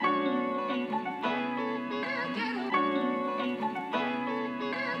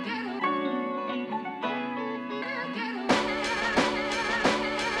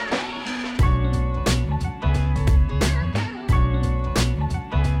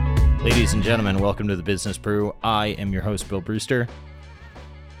Ladies and gentlemen, welcome to the Business Brew. I am your host, Bill Brewster.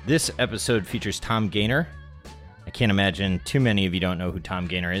 This episode features Tom Gayner. I can't imagine too many of you don't know who Tom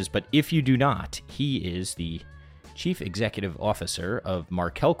Gayner is, but if you do not, he is the Chief Executive Officer of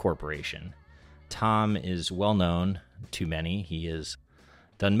Markel Corporation. Tom is well known to many. He has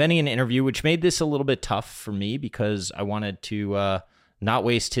done many an interview, which made this a little bit tough for me because I wanted to not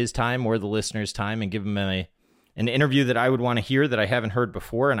waste his time or the listeners' time and give him an interview that I would want to hear that I haven't heard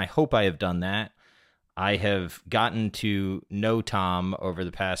before, and I hope I have done that. I have gotten to know Tom over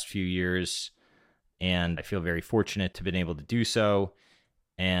the past few years, and I feel very fortunate to have been able to do so.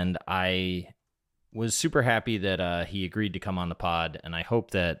 And I was super happy that he agreed to come on the pod, and I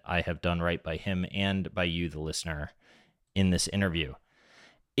hope that I have done right by him and by you, the listener, in this interview.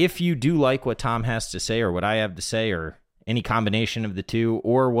 If you do like what Tom has to say or what I have to say or any combination of the two,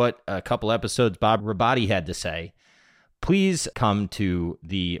 or what a couple episodes Bob Rabati had to say, please come to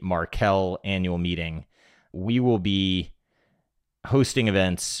the Markel annual meeting. We will be hosting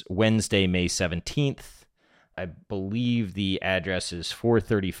events Wednesday, May 17th. I believe the address is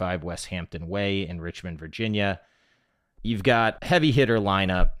 435 West Hampton Way in Richmond, Virginia. You've got heavy hitter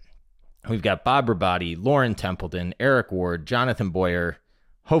lineup. We've got Bob Rabati, Lauren Templeton, Eric Ward, Jonathan Boyer.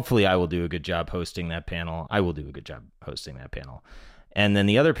 Hopefully I will do a good job hosting that panel. I will do a good job hosting that panel. And then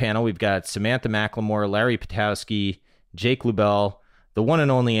the other panel, we've got Samantha McLemore, Larry Patowski, Jake Lubell, the one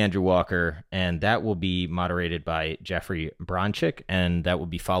and only Andrew Walker, and that will be moderated by Jeffrey Bronchick, and that will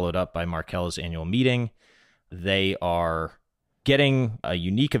be followed up by Markel's annual meeting. They are getting a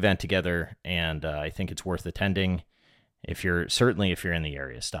unique event together, and I think it's worth attending. If you're in the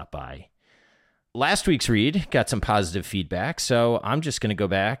area, stop by. Last week's read got some positive feedback, so I'm just going to go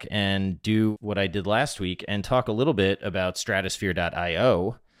back and do what I did last week and talk a little bit about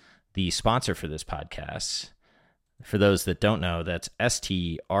Stratosphere.io, the sponsor for this podcast. For those that don't know, that's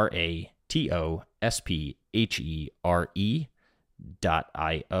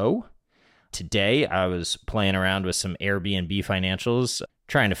STRATOSPHERE.io. Today, I was playing around with some Airbnb financials,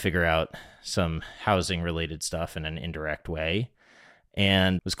 trying to figure out some housing-related stuff in an indirect way,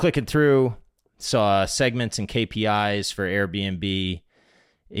 and was clicking through, saw segments and KPIs for Airbnb.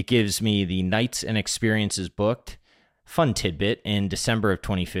 It gives me the nights and experiences booked. Fun tidbit, in December of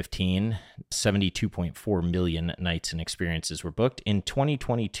 2015, 72.4 million nights and experiences were booked. In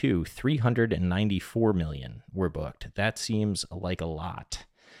 2022, 394 million were booked. That seems like a lot.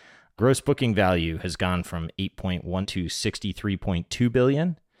 Gross booking value has gone from 8.1 to 63.2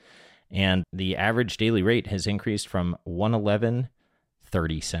 billion, and the average daily rate has increased from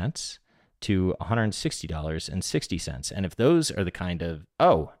 $111.30 to $160.60. And if those are the kind of,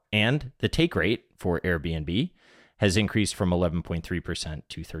 and the take rate for Airbnb has increased from 11.3%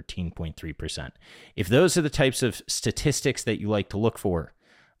 to 13.3%. If those are the types of statistics that you like to look for,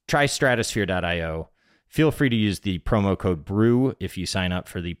 try Stratosphere.io. Feel free to use the promo code BREW if you sign up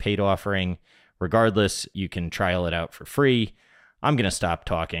for the paid offering. Regardless, you can trial it out for free. I'm going to stop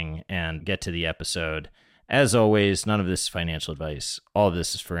talking and get to the episode. As always, none of this is financial advice. All of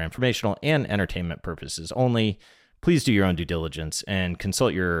this is for informational and entertainment purposes only. Please do your own due diligence and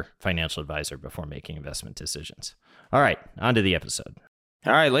consult your financial advisor before making investment decisions. All right, on to the episode.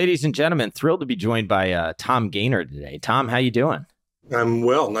 All right, ladies and gentlemen, thrilled to be joined by Tom Gayner today. Tom, how you doing? I'm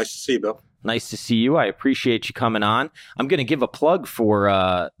well. Nice to see you, Bill. Nice to see you. I appreciate you coming on. I'm going to give a plug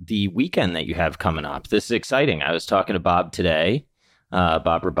for the weekend that you have coming up. This is exciting. I was talking to Bob today,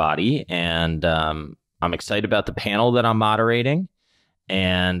 Bob Rabati, and I'm excited about the panel that I'm moderating,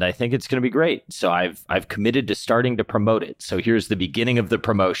 and I think it's going to be great. So I've committed to starting to promote it. So here's the beginning of the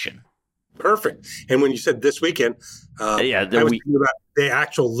promotion. Perfect. And when you said this weekend, I was thinking about the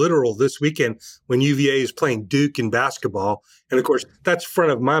actual literal this weekend when UVA is playing Duke in basketball. And of course, that's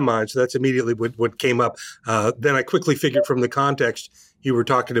front of my mind. So that's immediately what came up. Then I quickly figured from the context, you were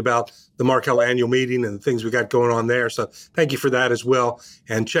talking about the Markel annual meeting and the things we got going on there. So thank you for that as well.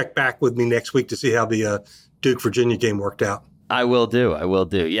 And check back with me next week to see how the Duke-Virginia game worked out. I will do.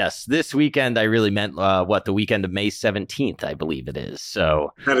 Yes. This weekend, I really meant the weekend of May 17th, I believe it is.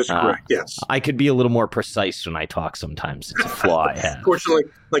 So that is correct, yes. I could be a little more precise when I talk sometimes. It's a flaw I have. Fortunately,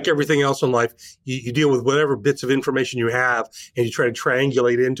 like everything else in life, you deal with whatever bits of information you have, and you try to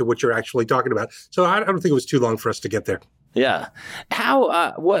triangulate into what you're actually talking about. So I don't think it was too long for us to get there. Yeah.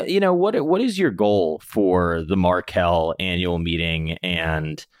 How, what is your goal for the Markel annual meeting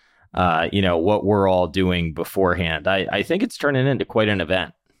and what we're all doing beforehand? I think it's turning into quite an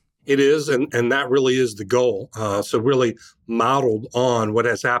event. It is, and that really is the goal. So really modeled on what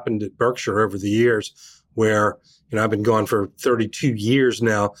has happened at Berkshire over the years, where, I've been gone for 32 years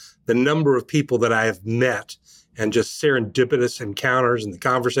now. The number of people that I have met and just serendipitous encounters and the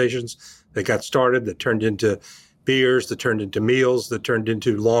conversations that got started that turned into beers, that turned into meals, that turned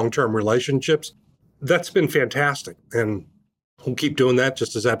into long-term relationships. That's been fantastic. And we'll keep doing that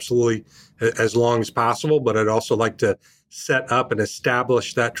just as absolutely as long as possible. But I'd also like to set up and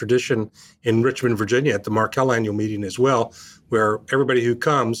establish that tradition in Richmond, Virginia at the Markel annual meeting as well, where everybody who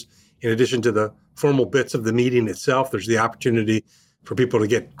comes, in addition to the formal bits of the meeting itself, there's the opportunity for people to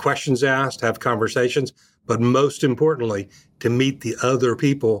get questions asked, have conversations, but most importantly, to meet the other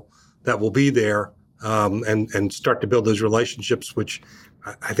people that will be there and start to build those relationships, which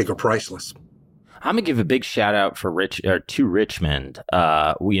I think are priceless. I'm gonna give a big shout out to Richmond.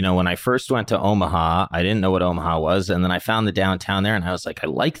 When I first went to Omaha, I didn't know what Omaha was, and then I found the downtown there, and I was like, I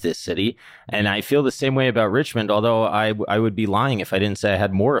like this city, and I feel the same way about Richmond. Although I would be lying if I didn't say I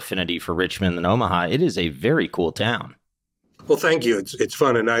had more affinity for Richmond than Omaha. It is a very cool town. Well, thank you. It's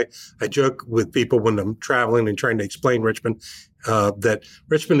fun, and I joke with people when I'm traveling and trying to explain Richmond that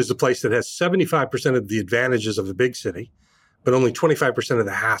Richmond is a place that has 75% of the advantages of a big city, but only 25% of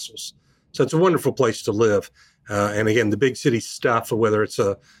the hassles. So it's a wonderful place to live. And again, the big city stuff, whether it's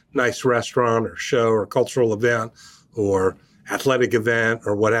a nice restaurant or show or cultural event or athletic event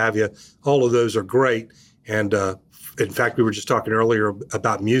or what have you, all of those are great. And in fact, we were just talking earlier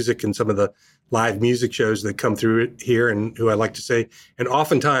about music and some of the live music shows that come through here and who I like to say. And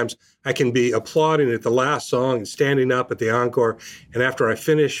oftentimes I can be applauding at the last song and standing up at the encore. And after I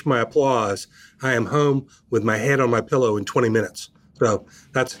finish my applause, I am home with my head on my pillow in 20 minutes. So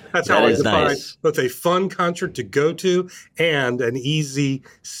that's how I define both a fun concert to go to and an easy,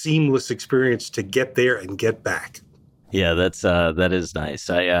 seamless experience to get there and get back. Yeah, that is nice.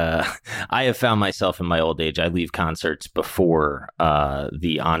 I have found myself in my old age, I leave concerts before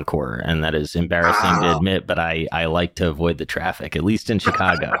the encore, and that is embarrassing to admit, but I like to avoid the traffic, at least in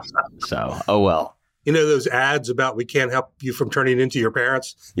Chicago. So, oh well. You know those ads about we can't help you from turning into your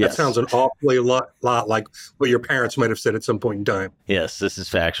parents? Yes. That sounds an awfully lot like what your parents might have said at some point in time. Yes, this is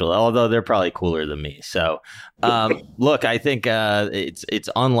factual, although they're probably cooler than me. So, look, I think it's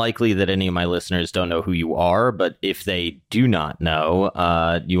unlikely that any of my listeners don't know who you are, but if they do not know,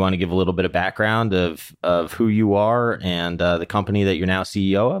 you want to give a little bit of background of who you are and the company that you're now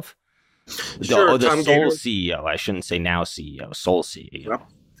CEO of? Sure, the Tom sole Gayner. CEO. I shouldn't say now CEO, sole CEO. Well,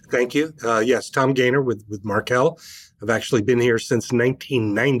 thank you. Yes, Tom Gayner with Markel. I've actually been here since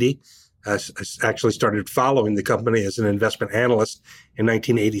 1990. I actually started following the company as an investment analyst in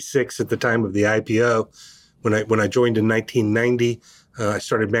 1986 at the time of the IPO. When I joined in 1990, I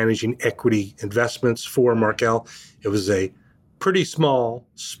started managing equity investments for Markel. It was a pretty small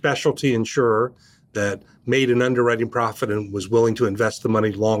specialty insurer that made an underwriting profit and was willing to invest the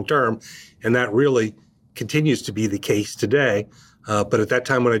money long term. And that really continues to be the case today. But at that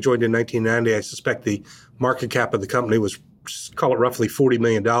time when I joined in 1990, I suspect the market cap of the company was, call it roughly $40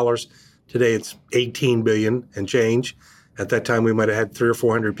 million. Today it's $18 billion and change. At that time, we might have had 300 or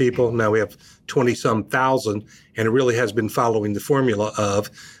 400 people. Now we have 20-some thousand. And it really has been following the formula of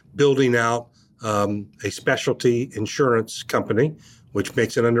building out a specialty insurance company, which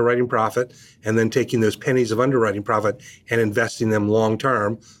makes an underwriting profit, and then taking those pennies of underwriting profit and investing them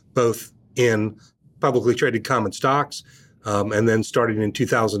long-term, both in publicly traded common stocks, and then starting in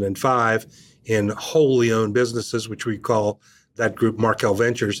 2005 in wholly owned businesses, which we call that group Markel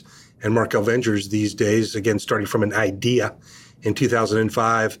Ventures. And Markel Ventures these days, again, starting from an idea in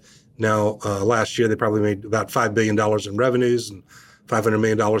 2005. Now, last year, they probably made about $5 billion in revenues and $500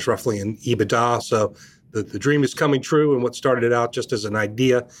 million roughly in EBITDA. So the dream is coming true. And what started out just as an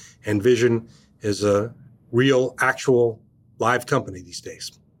idea and vision is a real, actual live company these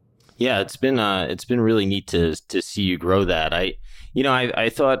days. Yeah, it's been really neat to see you grow that. I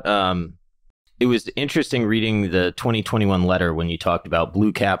thought it was interesting reading the 2021 letter when you talked about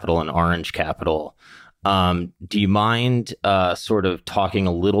Blue Capital and Orange Capital. Do you mind sort of talking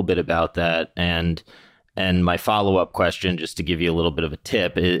a little bit about that? And my follow-up question, just to give you a little bit of a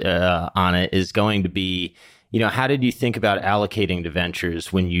tip on it, is going to be, how did you think about allocating to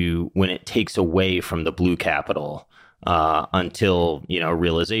ventures when it takes away from the Blue Capital until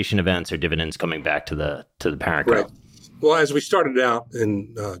realization events or dividends coming back to the parent right. co? Well, as we started out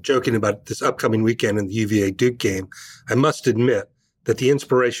and joking about this upcoming weekend in the UVA Duke game, I must admit that the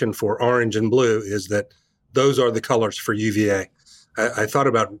inspiration for orange and blue is that those are the colors for UVA. I thought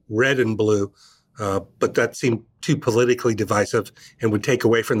about red and blue, but that seemed too politically divisive and would take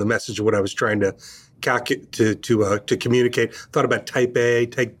away from the message of what I was trying to communicate. Thought about type A,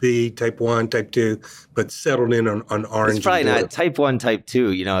 type B, type 1, type 2, but settled in on orange. It's probably and blue. Not type 1, type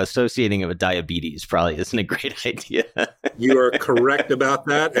 2. Associating it with diabetes probably isn't a great idea. You are correct about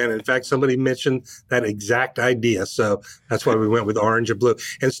that. And in fact, somebody mentioned that exact idea. So that's why we went with orange and blue.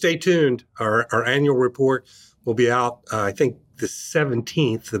 And stay tuned. Our annual report will be out, I think, the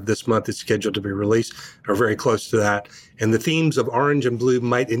 17th of this month is scheduled to be released, or very close to that. And the themes of orange and blue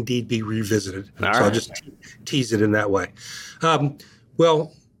might indeed be revisited. All so right. I'll just tease it in that way.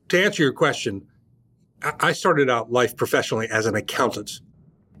 Well, to answer your question, I started out life professionally as an accountant.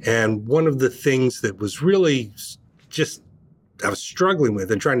 And one of the things that was really just I was struggling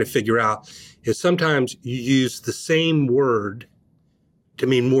with and trying to figure out is sometimes you use the same word to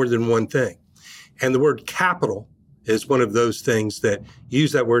mean more than one thing. And the word capital is one of those things that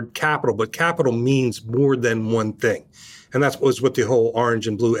use that word capital, but capital means more than one thing. And that was what the whole orange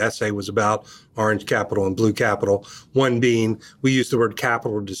and blue essay was about, orange capital and blue capital. One being, we use the word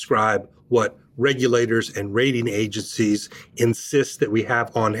capital to describe what regulators and rating agencies insist that we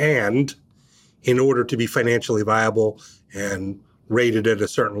have on hand in order to be financially viable and rated at a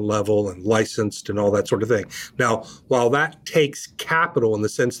certain level and licensed and all that sort of thing. Now, while that takes capital in the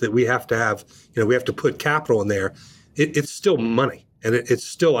sense that we have to have, we have to put capital in there, it's still money and it's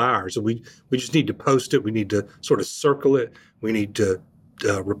still ours. And we just need to post it. We need to sort of circle it. We need to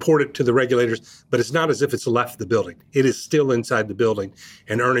report it to the regulators, but it's not as if it's left the building. It is still inside the building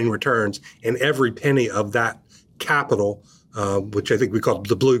and earning returns. And every penny of that capital, which I think we called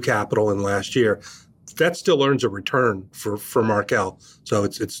the blue capital in last year, that still earns a return for Markel. So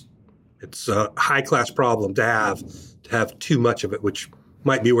it's a high class problem to have too much of it, which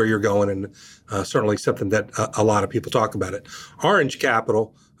might be where you're going, and certainly something that a lot of people talk about it. Orange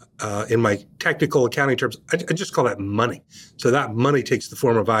capital, in my technical accounting terms, I just call that money. So that money takes the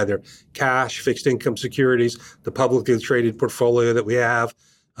form of either cash, fixed income securities, the publicly traded portfolio that we have,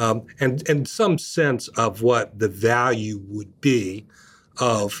 and some sense of what the value would be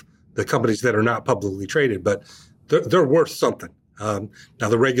of the companies that are not publicly traded, but they're worth something. Now,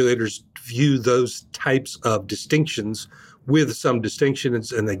 the regulators view those types of distinctions with some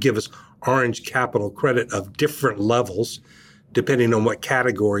distinctions, and they give us orange capital credit of different levels, depending on what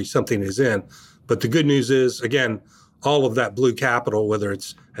category something is in. But the good news is, again, all of that blue capital, whether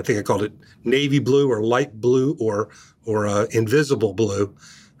it's, I think I called it navy blue or light blue or invisible blue,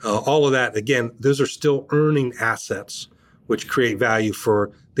 all of that, again, those are still earning assets, which create value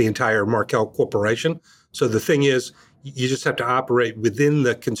for the entire Markel Corporation. So the thing is, you just have to operate within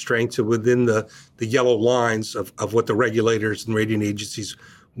the constraints and within the yellow lines of what the regulators and rating agencies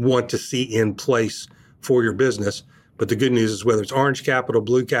want to see in place for your business. But the good news is whether it's orange capital,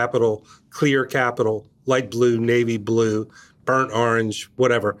 blue capital, clear capital, light blue, navy blue, burnt orange,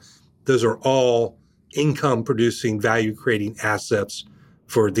 whatever, those are all income producing, value creating assets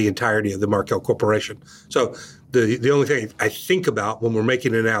for the entirety of the Markel Corporation. So the only thing I think about when we're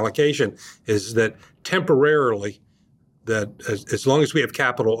making an allocation is that temporarily, that as long as we have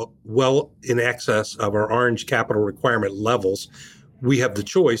capital well in excess of our orange capital requirement levels, we have the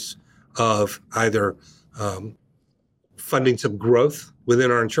choice of either funding some growth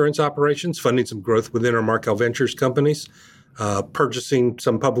within our insurance operations, funding some growth within our Markel Ventures companies, purchasing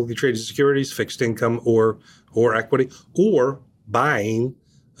some publicly traded securities, fixed income or equity, or buying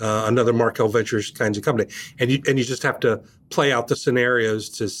another Markel Ventures kinds of company. And you just have to play out the scenarios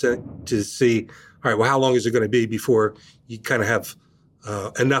to see, all right, well, how long is it going to be before you kind of have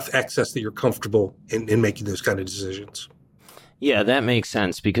enough excess that you're comfortable in making those kind of decisions? Yeah, that makes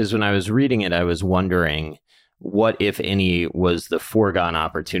sense, because when I was reading it, I was wondering what, if any, was the foregone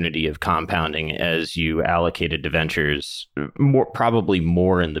opportunity of compounding as you allocated to ventures, probably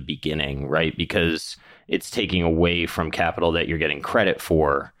more in the beginning, right? Because it's taking away from capital that you're getting credit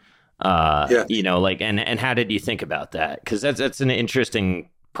for. Yeah. And how did you think about that? Because that's an interesting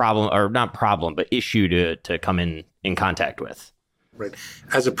problem, or not problem, but issue to come in contact with. Right.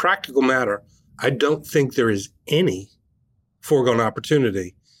 As a practical matter, I don't think there is any foregone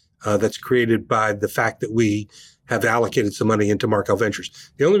opportunity that's created by the fact that we have allocated some money into Markel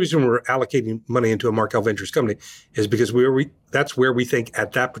Ventures. The only reason we're allocating money into a Markel Ventures company is because that's where we think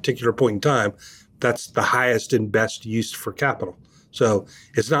at that particular point in time, that's the highest and best use for capital. So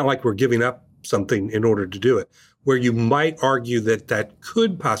it's not like we're giving up something in order to do it. Where you might argue that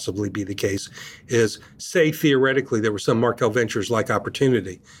could possibly be the case is, say, theoretically, there was some Markel Ventures-like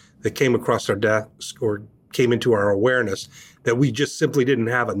opportunity that came across our desk or came into our awareness that we just simply didn't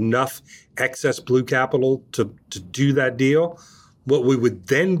have enough excess blue capital to do that deal. What we would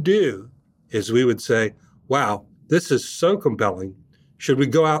then do is we would say, wow, this is so compelling. Should we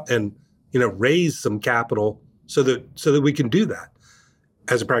go out and, raise some capital so that we can do that?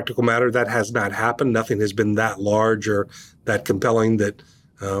 As a practical matter, that has not happened. Nothing has been that large or that compelling that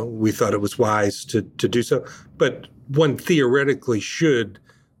we thought it was wise to do so. But one theoretically should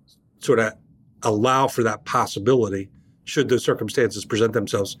sort of allow for that possibility should those circumstances present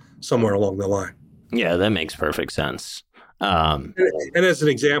themselves somewhere along the line. Yeah, that makes perfect sense. And as an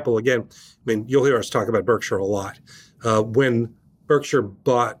example, again, you'll hear us talk about Berkshire a lot. When Berkshire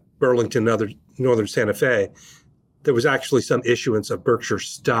bought Burlington and Northern Santa Fe, there was actually some issuance of Berkshire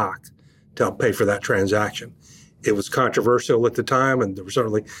stock to help pay for that transaction. It was controversial at the time, and there were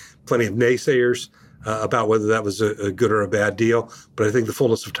certainly plenty of naysayers about whether that was a good or a bad deal. But I think the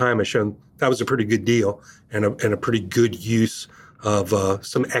fullness of time has shown that was a pretty good deal and a pretty good use of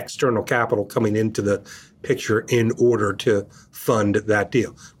some external capital coming into the picture in order to fund that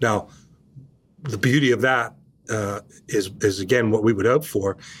deal. Now, the beauty of that is again, what we would hope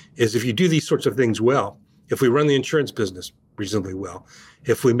for is if you do these sorts of things well, if we run the insurance business reasonably well,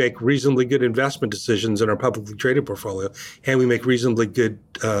 if we make reasonably good investment decisions in our publicly traded portfolio, and we make reasonably good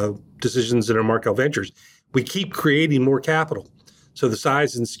decisions in our Markel Ventures, we keep creating more capital. So the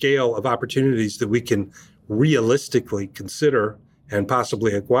size and scale of opportunities that we can realistically consider and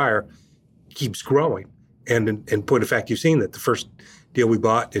possibly acquire keeps growing. And in point of fact, you've seen that the first deal we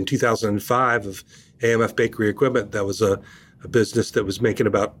bought in 2005 of AMF Bakery Equipment, that was a business that was making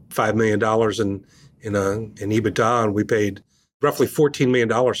about $5 million in EBITDA, and we paid roughly $14 million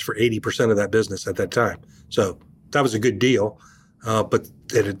for 80% of that business at that time. So that was a good deal, but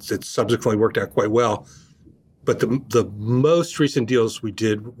it subsequently worked out quite well. But the most recent deals we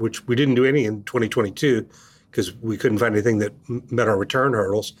did, which we didn't do any in 2022 because we couldn't find anything that met our return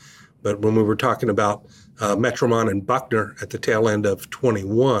hurdles. But when we were talking about Metromon and Buckner at the tail end of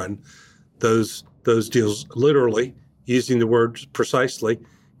 21, those deals literally, using the words precisely,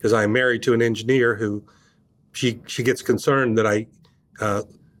 because I'm married to an engineer who she gets concerned that I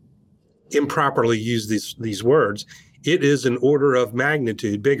improperly use these words. It is an order of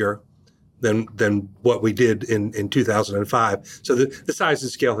magnitude bigger than what we did in 2005. So the size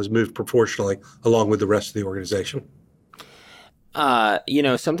and scale has moved proportionally along with the rest of the organization.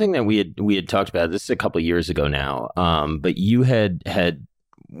 Something that we had talked about, this is a couple of years ago now, but you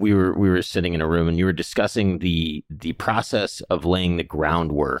we were sitting in a room and you were discussing the process of laying the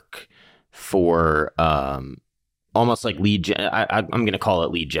groundwork for almost like I'm going to call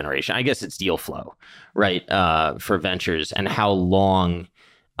it lead generation. I guess it's deal flow, right? For ventures, and how long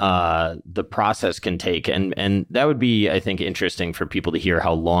the process can take. And that would be, I think, interesting for people to hear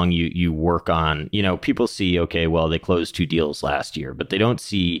how long you work on. People see, okay, well, they closed 2 deals last year, but they don't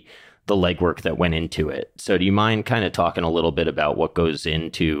see the legwork that went into it. So do you mind kind of talking a little bit about what goes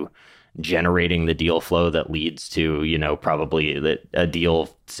into generating the deal flow that leads to, probably that a deal,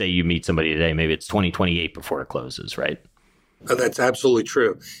 say you meet somebody today, maybe it's 2028 before it closes, right? That's absolutely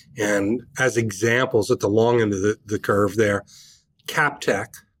true. And as examples at the long end of the curve there, CapTech,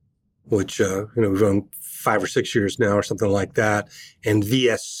 which, we've owned 5 or 6 years now or something like that, and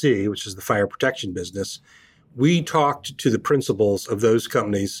VSC, which is the fire protection business, we talked to the principals of those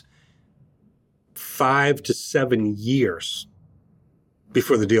companies 5 to 7 years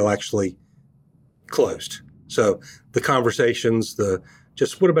before the deal actually closed. So the conversations,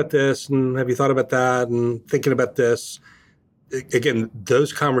 what about this? And have you thought about that? And thinking about this? Again,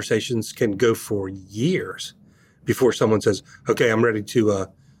 those conversations can go for years before someone says, okay, I'm ready to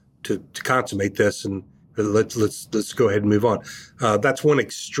consummate this, and let's go ahead and move on. That's one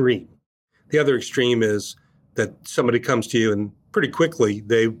extreme. The other extreme is that somebody comes to you and pretty quickly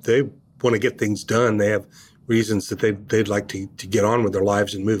they want to get things done. They have reasons that they'd like to get on with their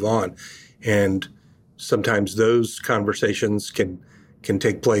lives and move on. And sometimes those conversations can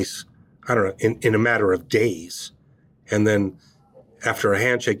take place, I don't know, in a matter of days. And then after a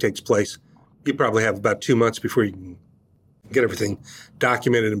handshake takes place, you probably have about 2 months before you can get everything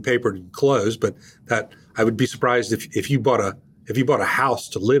documented and papered and closed. But that, I would be surprised if you bought a house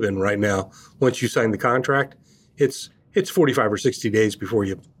to live in right now. Once you sign the contract, it's 45 or 60 days before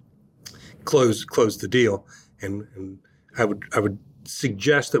you close the deal. And I would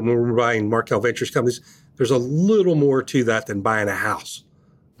suggest that when we're buying Markel Ventures companies, there's a little more to that than buying a house.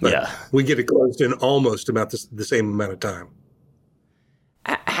 But we get it closed in almost about the same amount of time.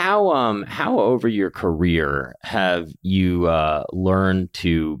 How over your career have you learned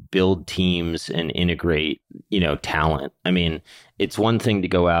to build teams and integrate, talent? I mean, it's one thing to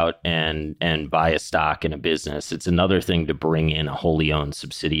go out and buy a stock in a business. It's another thing to bring in a wholly owned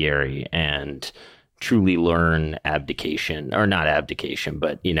subsidiary and truly learn abdication, or not abdication,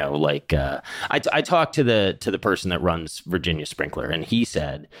 but I talked to the person that runs Virginia Sprinkler, and he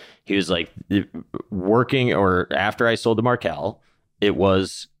was like, working, or after I sold to Markel, it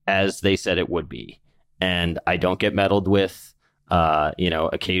was as they said it would be, and I don't get meddled with.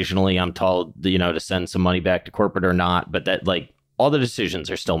 Occasionally I'm told, to send some money back to corporate or not, but that, like, all the decisions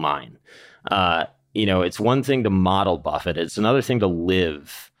are still mine. It's one thing to model Buffett. It's another thing to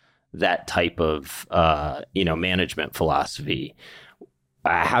live that type of, management philosophy.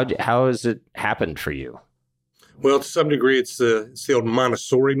 How has it happened for you? Well, to some degree, it's the old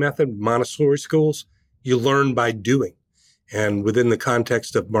Montessori method, Montessori schools. You learn by doing. And within the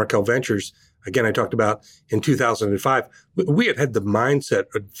context of Markel Ventures, again, I talked about in 2005, we had the mindset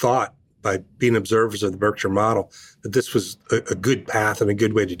or thought by being observers of the Berkshire model that this was a good path and a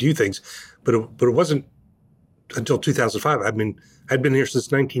good way to do things. But it wasn't until 2005. I mean, I'd been here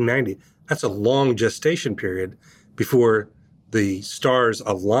since 1990. That's a long gestation period before the stars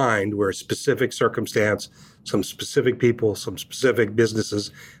aligned, where a specific circumstance, some specific people, some specific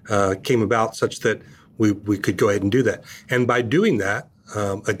businesses came about such that we could go ahead and do that. And by doing that,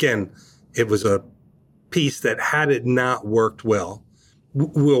 again, it was a piece that, had it not worked well,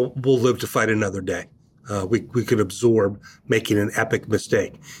 we'll live to fight another day. We could absorb making an epic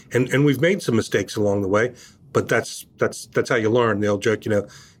mistake, and we've made some mistakes along the way. But that's how you learn. The old joke,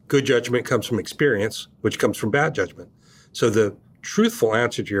 good judgment comes from experience, which comes from bad judgment. So the truthful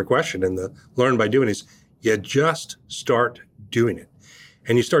answer to your question and the learn by doing is you just start doing it.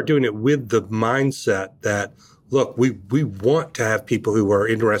 And you start doing it with the mindset that, look, we want to have people who are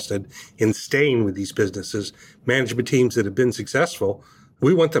interested in staying with these businesses, management teams that have been successful.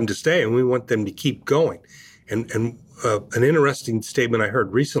 We want them to stay, and we want them to keep going. And an interesting statement I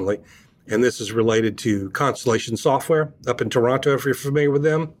heard recently, and this is related to Constellation Software up in Toronto, if you're familiar with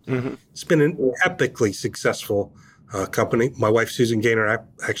them. Mm-hmm. It's been an epically successful company. My wife, Susan Gayner,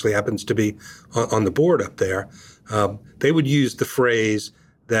 actually happens to be on the board up there. They would use the phrase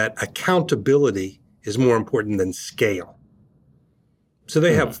that accountability is more important than scale. So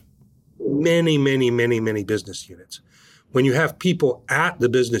they have many, many, many, many business units. When you have people at the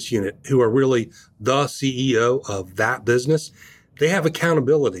business unit who are really the CEO of that business, they have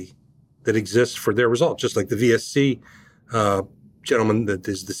accountability that exists for their results. Just like the VSC gentleman that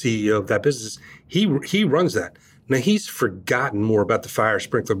is the CEO of that business, he runs that. Now, he's forgotten more about the fire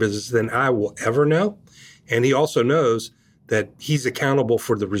sprinkler business than I will ever know. And he also knows that he's accountable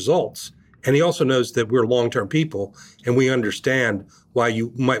for the results. And he also knows that we're long-term people, and we understand why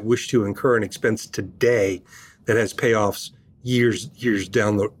you might wish to incur an expense today that has payoffs years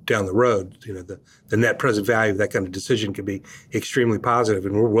down the road. The net present value of that kind of decision can be extremely positive,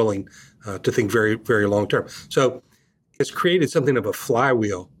 and we're willing to think very, very long-term. So it's created something of a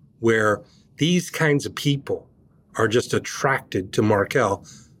flywheel where these kinds of people are just attracted to Markel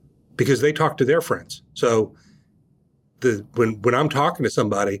because they talk to their friends. So when I'm talking to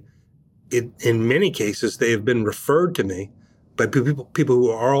somebody, in many cases, they have been referred to me by people who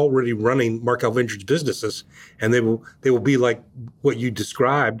are already running Markel Ventures businesses, and they will be like what you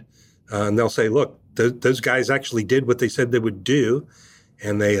described, and they'll say, "Look, those guys actually did what they said they would do,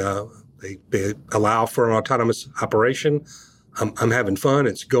 and they allow for an autonomous operation. I'm having fun.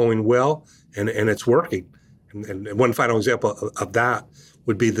 It's going well, and it's working." And one final example of that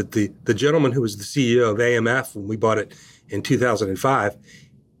would be that the gentleman who was the CEO of AMF when we bought it in 2005.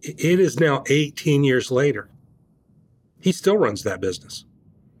 It is now 18 years later. He still runs that business.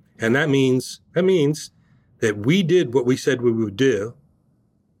 And that means that we did what we said we would do,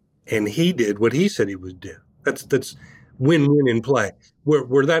 and he did what he said he would do. That's win-win in play.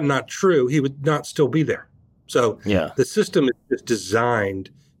 Were that not true, he would not still be there. So The system is designed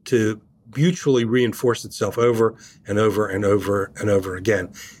to mutually reinforce itself over and over and over and over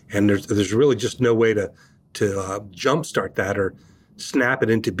again. And there's really just no way to jumpstart that or snap it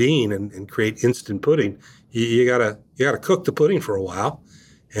into being and create instant pudding. You gotta cook the pudding for a while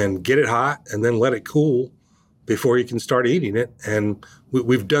and get it hot and then let it cool before you can start eating it. And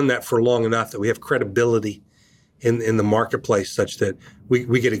we've done that for long enough that we have credibility in the marketplace such that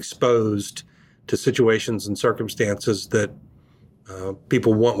we get exposed to situations and circumstances that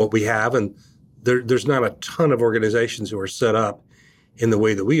people want what we have. And there's not a ton of organizations who are set up in the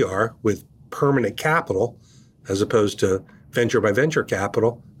way that we are with permanent capital as opposed to venture by venture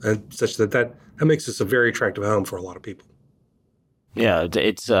capital, and such that makes us a very attractive home for a lot of people. Yeah,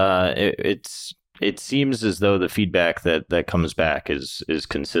 it seems as though the feedback that comes back is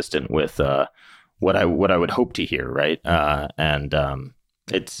consistent with what I would hope to hear, right?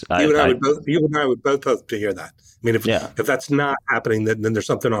 It's you and I would both hope to hear that. I mean, if that's not happening, then there's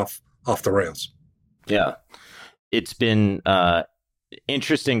something off the rails. Yeah. It's been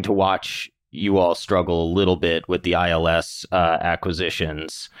interesting to watch you all struggle a little bit with the ILS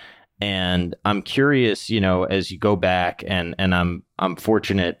acquisitions. And I'm curious, as you go back, and I'm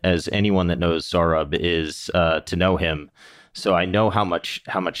fortunate as anyone that knows Saurabh is to know him. So I know how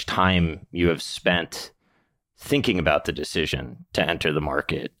much time you have spent thinking about the decision to enter the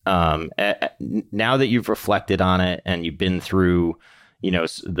market. Now that you've reflected on it and you've been through,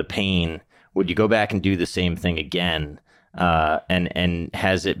 the pain, would you go back and do the same thing again? And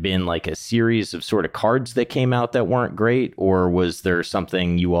has it been like a series of sort of cards that came out that weren't great, or was there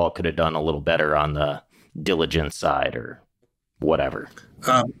something you all could have done a little better on the diligence side or whatever?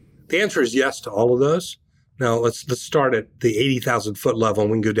 The answer is yes to all of those. Now let's start at the 80,000 foot level,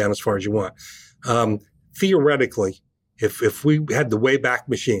 and we can go down as far as you want. Theoretically, if we had the Wayback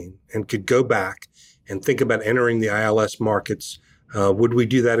Machine and could go back and think about entering the ILS markets, would we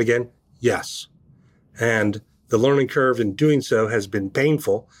do that again? Yes. And the learning curve in doing so has been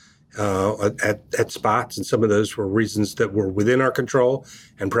painful at spots, and some of those were reasons that were within our control.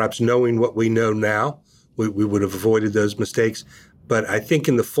 And perhaps knowing what we know now, we would have avoided those mistakes. But I think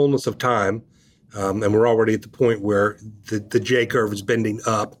in the fullness of time, and we're already at the point where the J curve is bending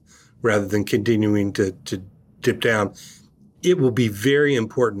up rather than continuing to dip down, it will be very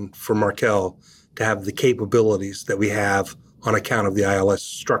important for Markel to have the capabilities that we have on account of the ILS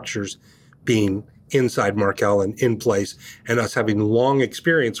structures being inside Markel and in place, and us having long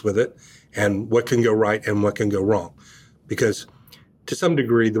experience with it and what can go right and what can go wrong. Because to some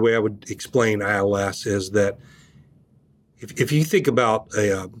degree, the way I would explain ILS is that if you think about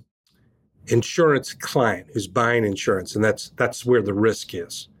a insurance client who's buying insurance, and that's where the risk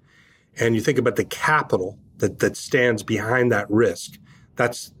is, and you think about the capital that stands behind that risk,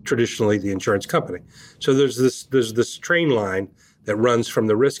 that's traditionally the insurance company. So there's this train line that runs from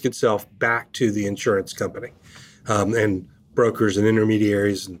the risk itself back to the insurance company, and brokers and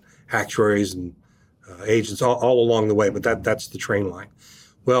intermediaries and actuaries and agents all along the way. But that's the train line.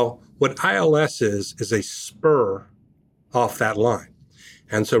 Well, what ILS is a spur off that line.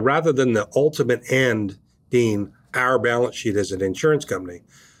 And so rather than the ultimate end being our balance sheet as an insurance company,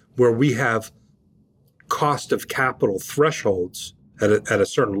 where we have cost of capital thresholds at a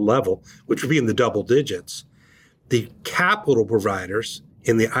certain level, which would be in the double digits, the capital providers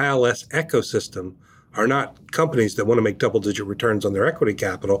in the ILS ecosystem are not companies that want to make double-digit returns on their equity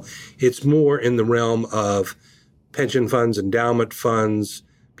capital. It's more in the realm of pension funds, endowment funds,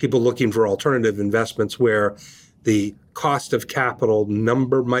 people looking for alternative investments where the cost of capital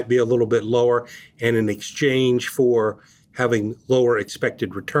number might be a little bit lower, and in exchange for having lower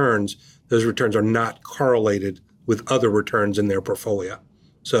expected returns, those returns are not correlated with other returns in their portfolio.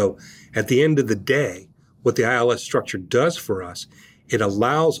 So at the end of the day, what the ILS structure does for us, it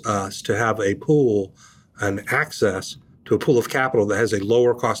allows us to have a pool and access to a pool of capital that has a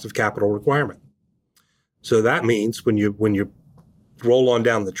lower cost of capital requirement. So that means when you roll on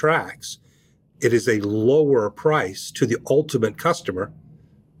down the tracks, it is a lower price to the ultimate customer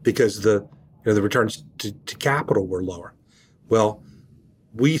because the returns to capital were lower. Well,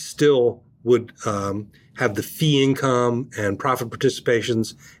 we still would have the fee income and profit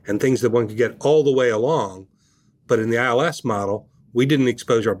participations and things that one could get all the way along. But in the ILS model, we didn't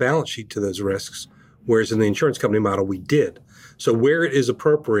expose our balance sheet to those risks, whereas in the insurance company model, we did. So where it is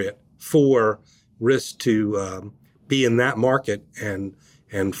appropriate for risk to be in that market and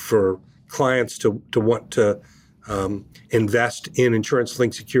for clients to want to invest in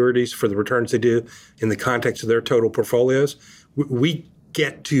insurance-linked securities for the returns they do in the context of their total portfolios, we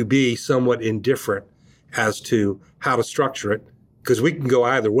get to be somewhat indifferent as to how to structure it, because we can go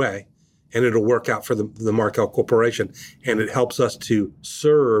either way and it'll work out for the Markel Corporation, and it helps us to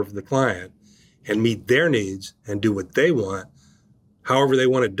serve the client and meet their needs and do what they want, however they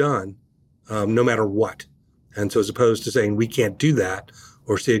want it done, no matter what. And so as opposed to saying we can't do that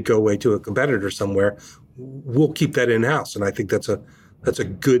or see it go away to a competitor somewhere, we'll keep that in-house. And I think that's a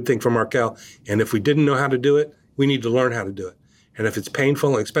good thing for Markel. And if we didn't know how to do it, we need to learn how to do it. And if it's painful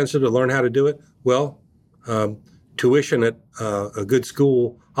and expensive to learn how to do it, well, tuition at a good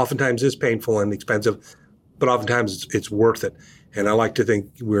school oftentimes is painful and expensive, but oftentimes it's worth it. And I like to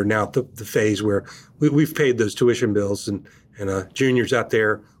think we're now at the phase where we've paid those tuition bills, and junior's out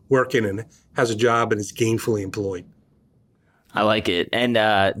there working and has a job and is gainfully employed. I like it. And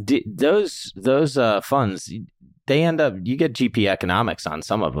those funds, they end up, you get GP economics on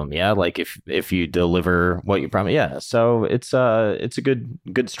some of them. Yeah. Like if you deliver what you promise. Yeah. So it's a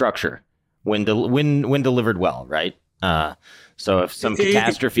good structure when delivered well. Right. So if some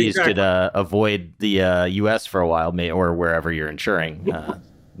catastrophes could avoid the US for a while, or wherever you're insuring,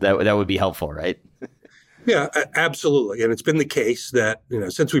 that would be helpful. Right. Yeah, absolutely. And it's been the case that,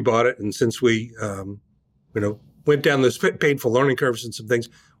 since we bought it and since we, went down those painful learning curves and some things,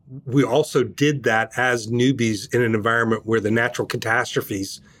 we also did that as newbies in an environment where the natural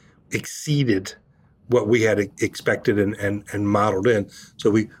catastrophes exceeded what we had expected and modeled in. So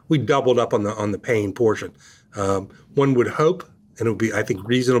we doubled up on the pain portion. One would hope, and it would be, I think,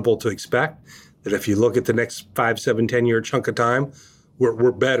 reasonable to expect that if you look at the next 5, 7, 10-year chunk of time,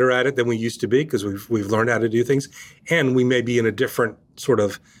 we're better at it than we used to be because we've learned how to do things, and we may be in a different sort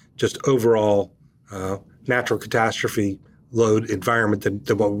of just overall natural catastrophe load environment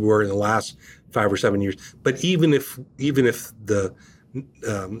than what we were in the last 5 or 7 years. But even if the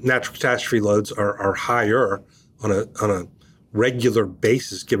natural catastrophe loads are higher on a regular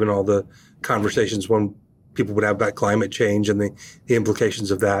basis, given all the conversations people would have about climate change and the implications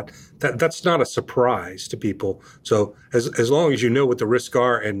of that's not a surprise to people. So as long as you know what the risks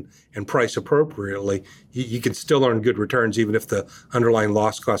are and price appropriately, you can still earn good returns even if the underlying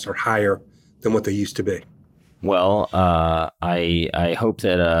loss costs are higher than what they used to be. Well, I hope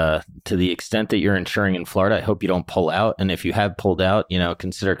that to the extent that you're insuring in Florida, I hope you don't pull out. And if you have pulled out,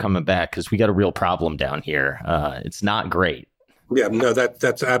 consider coming back because we got a real problem down here. It's not great. Yeah, no,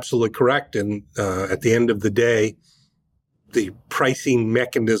 that's absolutely correct. And at the end of the day, the pricing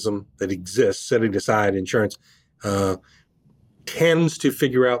mechanism that exists, setting aside insurance, tends to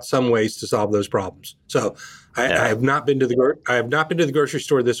figure out some ways to solve those problems. So I have not been to the grocery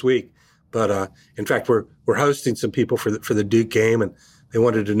store this week, but in fact, we're hosting some people for the Duke game, and they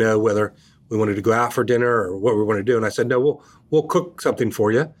wanted to know whether we wanted to go out for dinner or what we want to do. And I said, no, we'll cook something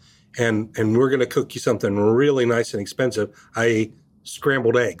for you. And we're going to cook you something really nice and expensive, i.e.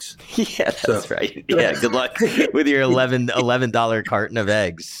 scrambled eggs. Yeah, that's right. Yeah, good luck with your $11 carton of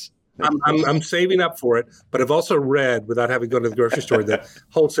eggs. I'm saving up for it, but I've also read, without having to go to the grocery store, that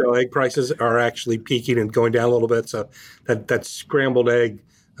wholesale egg prices are actually peaking and going down a little bit. So that scrambled egg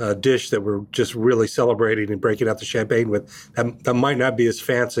dish that we're just really celebrating and breaking out the champagne with, that might not be as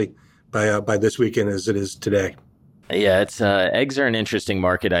fancy by this weekend as it is today. Yeah, it's eggs are an interesting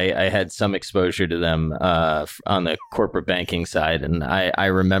market. I had some exposure to them on the corporate banking side, and I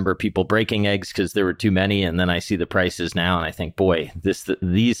remember people breaking eggs because there were too many, and then I see the prices now, and I think, boy,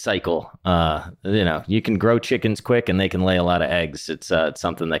 these cycle. You can grow chickens quick, and they can lay a lot of eggs. It's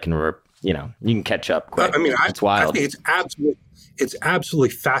something that can you can catch up quick. It's wild. I think it's absolutely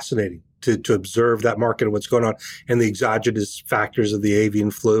fascinating to observe that market and what's going on and the exogenous factors of the avian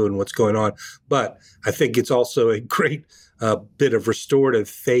flu and what's going on. But I think it's also a great bit of restorative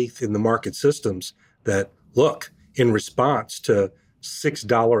faith in the market systems that, look, in response to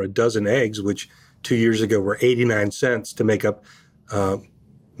 $6 a dozen eggs, which 2 years ago were 89 cents to make up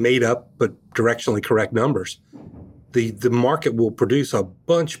made up but directionally correct numbers, the market will produce a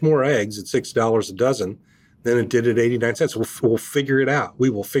bunch more eggs at $6 a dozen than it did at 89 cents. We'll figure it out. We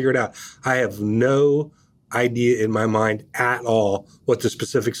will figure it out. I have no idea in my mind at all what the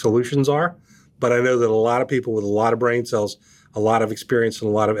specific solutions are, but I know that a lot of people with a lot of brain cells, a lot of experience, and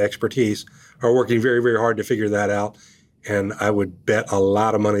a lot of expertise are working very, very hard to figure that out. And I would bet a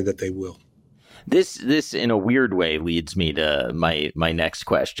lot of money that they will. This in a weird way leads me to my next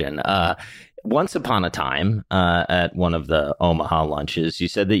question. Once upon a time, at one of the Omaha lunches, you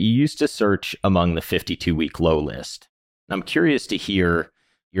said that you used to search among the 52-week low list. I'm curious to hear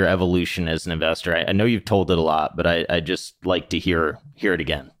your evolution as an investor. I know you've told it a lot, but I just like to hear it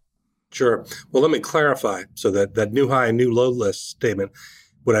again. Sure. Well, let me clarify. So that new high and new low list statement,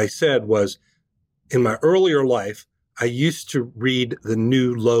 what I said was, in my earlier life, I used to read the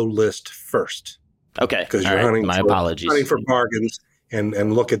new low list first. Okay. Because you're hunting for bargains.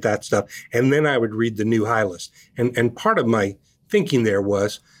 And look at that stuff. And then I would read the new high list. And part of my thinking there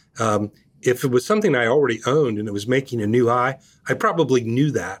was, if it was something I already owned and it was making a new high, I probably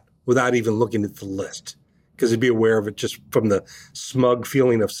knew that without even looking at the list, because I'd be aware of it just from the smug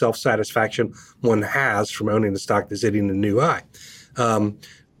feeling of self-satisfaction one has from owning a stock that's hitting a new high.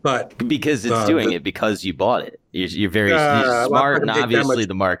 But because it's doing it because you bought it. You're very smart, and obviously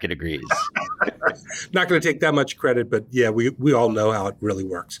the market agrees. Not going to take that much credit, but yeah, we all know how it really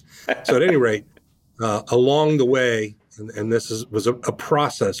works. So at any rate, along the way, and this was a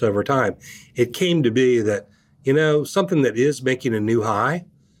process over time, it came to be that, something that is making a new high,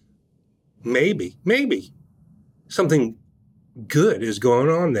 maybe something good is going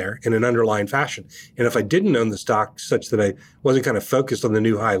on there in an underlying fashion. And if I didn't own the stock such that I wasn't kind of focused on the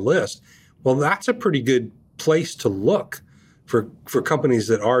new high list, well, that's a pretty good place to look for companies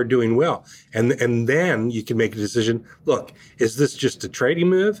that are doing well. And then you can make a decision, look, is this just a trading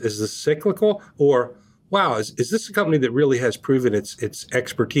move? Is this cyclical? Or wow, is this a company that really has proven its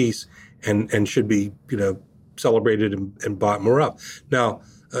expertise and should be, celebrated and bought more of? Now,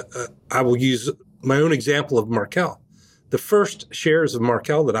 I will use my own example of Markel. The first shares of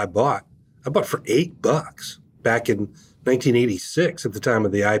Markel that I bought for $8 back in 1986 at the time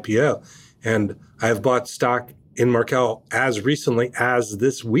of the IPO. And I have bought stock in Markel as recently as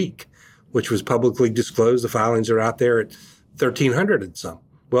this week, which was publicly disclosed. The filings are out there at 1,300 and some.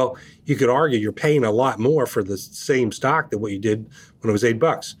 Well, you could argue you're paying a lot more for the same stock than what you did when it was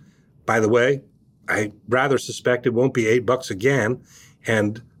 $8. By the way, I rather suspect it won't be $8 again.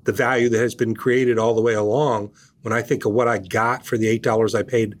 And the value that has been created all the way along, when I think of what I got for the $8 I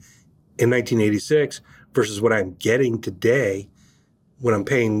paid in 1986 versus what I'm getting today when I'm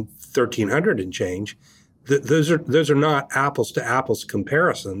paying 1,300 and change, those are not apples to apples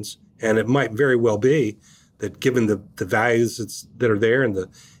comparisons. And it might very well be that given the values that are there and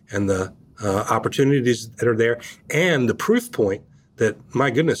the opportunities that are there and the proof point that, my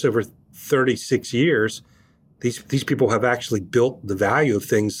goodness, over 36 years, these people have actually built the value of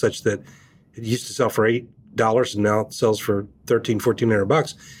things such that it used to sell for $8 and now it sells for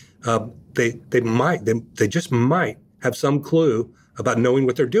 $1,400. They just might have some clue about knowing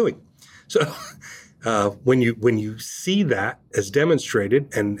what they're doing. So when you see that as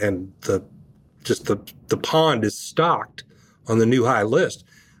demonstrated and the pond is stocked on the new high list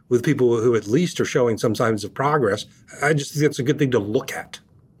with people who at least are showing some signs of progress, I just think that's a good thing to look at.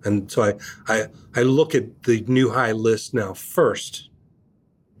 And so I look at the new high list now first,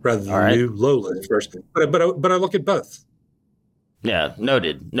 rather than the new low list first. But I look at both. Yeah,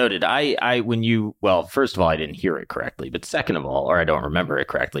 noted. First of all, I didn't hear it correctly, but second of all, or I don't remember it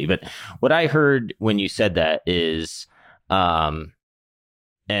correctly, but what I heard when you said that is, and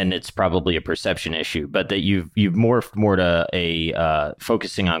it's probably a perception issue, but that you've morphed more to a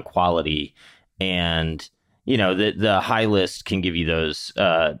focusing on quality, and the high list can give you those.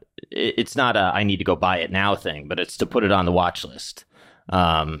 It's not a I need to go buy it now thing, but it's to put it on the watch list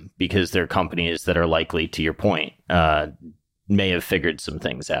because they're companies that are likely, to your point, may have figured some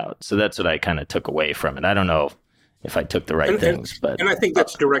things out. So that's what I kind of took away from it. I don't know if I took the right things, but I think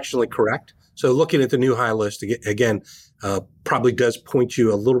that's directionally correct. So looking at the new high list again probably does point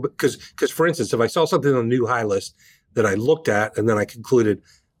you a little bit because for instance, if I saw something on the new high list that I looked at and then I concluded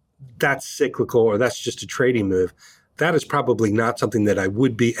that's cyclical or that's just a trading move, that is probably not something that I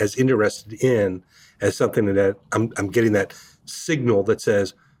would be as interested in as something that I'm getting that signal that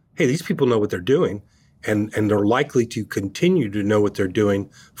says, hey, these people know what they're doing. And they're likely to continue to know what they're doing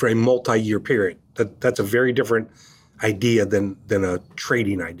for a multi-year period. That's a very different idea than a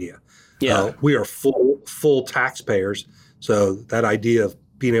trading idea. Yeah, we are full taxpayers, so that idea of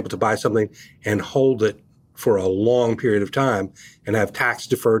being able to buy something and hold it for a long period of time and have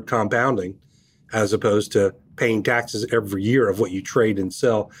tax-deferred compounding, as opposed to paying taxes every year of what you trade and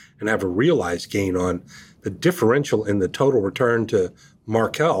sell and have a realized gain on, the differential in the total return to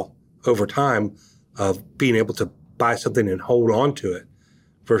Markel over time of being able to buy something and hold on to it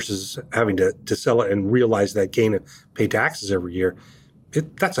versus having to sell it and realize that gain and pay taxes every year,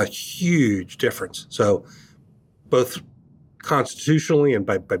 that's a huge difference. So both constitutionally and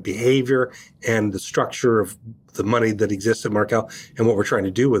by behavior and the structure of the money that exists at Markel and what we're trying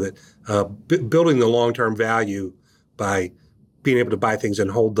to do with it, building the long-term value by being able to buy things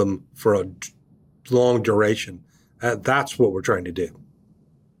and hold them for a long duration, that's what we're trying to do.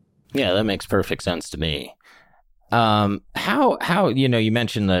 Yeah, that makes perfect sense to me. How you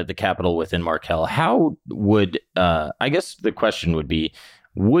mentioned the capital within Markel. How would I guess the question would be,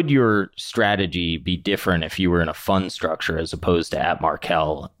 would your strategy be different if you were in a fund structure as opposed to at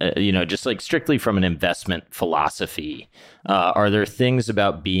Markel? Just like strictly from an investment philosophy, are there things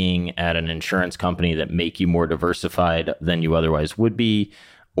about being at an insurance company that make you more diversified than you otherwise would be?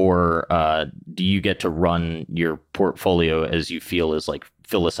 Or do you get to run your portfolio as you feel is like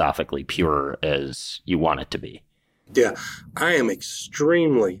philosophically pure as you want it to be? Yeah, I am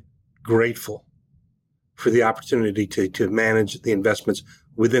extremely grateful for the opportunity to manage the investments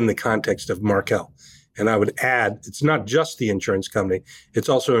within the context of Markel. And I would add, it's not just the insurance company, it's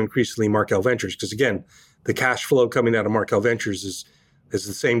also increasingly Markel Ventures. Because again, the cash flow coming out of Markel Ventures is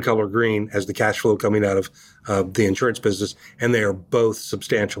the same color green as the cash flow coming out of the insurance business. And they are both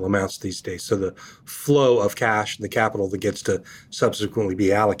substantial amounts these days. So the flow of cash and the capital that gets to subsequently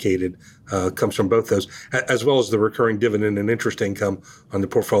be allocated comes from both those, as well as the recurring dividend and interest income on the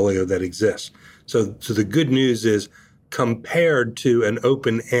portfolio that exists. So the good news is, compared to an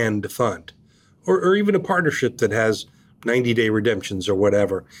open-end fund or even a partnership that has 90-day redemptions or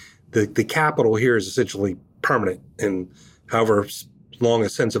whatever, the capital here is essentially permanent. And however long a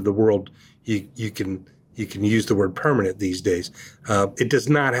sense of the world you can you can use the word permanent these days. It does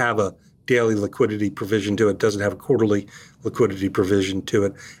not have a daily liquidity provision to it. It doesn't have a quarterly liquidity provision to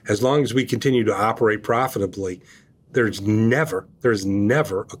it. As long as we continue to operate profitably, there's never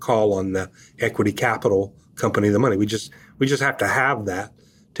a call on the equity capital company, the money. We just have to have that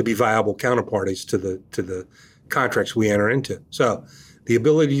to be viable counterparties to the contracts we enter into. So the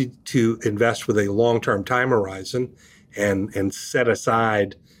ability to invest with a long-term time horizon and set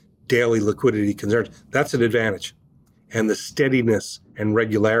aside daily liquidity concerns, that's an advantage. And the steadiness and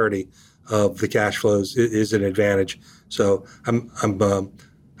regularity of the cash flows is an advantage. So I'm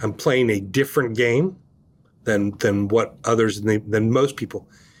playing a different game than what others than most people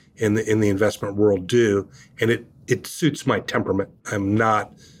in the investment world do, and it suits my temperament. I'm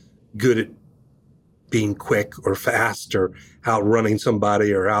not good at being quick or fast or outrunning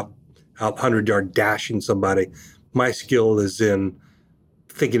somebody or out 100-yard dashing somebody. My skill is in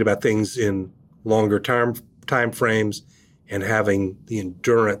thinking about things in longer time frames and having the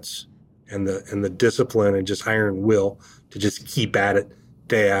endurance and the discipline and just iron will to just keep at it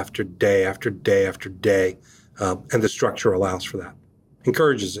day after day after day after day. And the structure allows for that,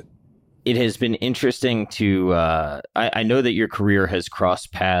 encourages it. It has been interesting to, I know that your career has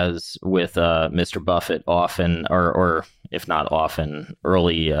crossed paths with Mr. Buffett often, or if not often,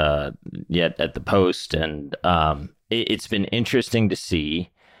 early yet at the Post. And it's been interesting to see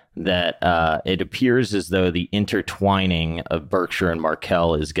that it appears as though the intertwining of Berkshire and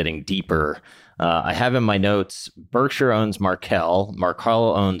Markel is getting deeper. I have in my notes, Berkshire owns Markel,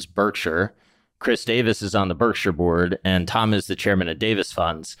 Markel owns Berkshire, Chris Davis is on the Berkshire board, and Tom is the chairman of Davis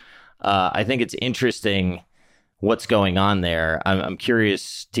Funds. I think it's interesting what's going on there. I'm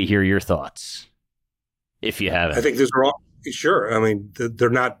curious to hear your thoughts, if you haven't. I think those are all, sure. I mean, they're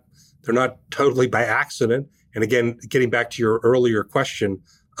not totally by accident. And again, getting back to your earlier question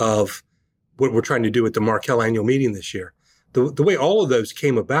of what we're trying to do at the Markel annual meeting this year, the way all of those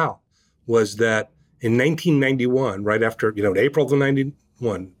came about was that in 1991, right after, in April of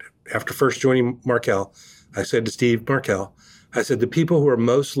 91, after first joining Markel, I said to Steve Markel, I said, the people who are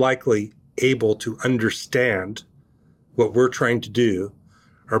most likely able to understand what we're trying to do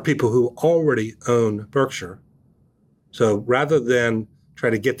are people who already own Berkshire. So rather than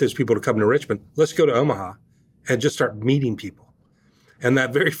try to get those people to come to Richmond, let's go to Omaha and just start meeting people. And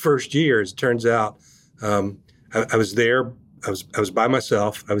that very first year, as it turns out, I was there. I was by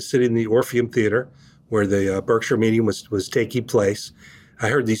myself. I was sitting in the Orpheum Theater where the Berkshire meeting was taking place. I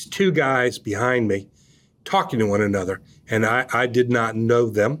heard these two guys behind me talking to one another, and I did not know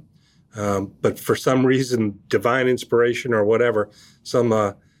them. But for some reason, divine inspiration or whatever,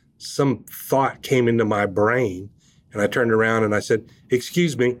 some thought came into my brain, and I turned around and I said,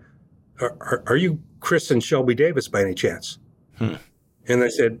 "Excuse me, are you Chris and Shelby Davis by any chance?" And they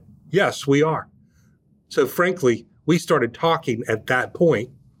said, "Yes, we are." So frankly, we started talking at that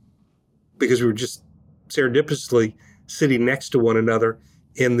point because we were just serendipitously sitting next to one another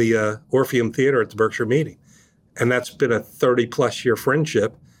in the Orpheum Theater at the Berkshire meeting. And that's been a 30-plus year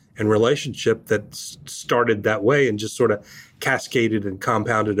friendship and relationship that started that way and just sort of cascaded and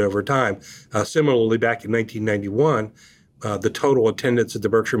compounded over time. Similarly, back in 1991, the total attendance at the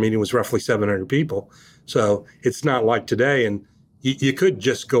Berkshire meeting was roughly 700 people. So it's not like today. And you could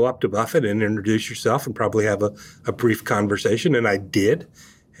just go up to Buffett and introduce yourself and probably have a brief conversation. And I did.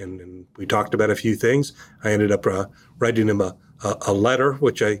 And we talked about a few things. I ended up writing him a letter,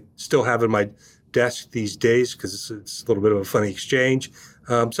 which I still have in my desk these days because it's a little bit of a funny exchange.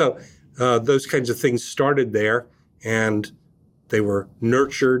 So those kinds of things started there, and they were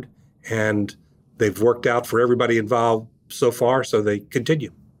nurtured, and they've worked out for everybody involved so far, so they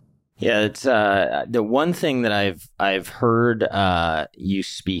continue. Yeah, it's the one thing that I've heard you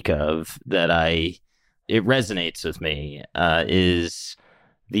speak of that it resonates with me is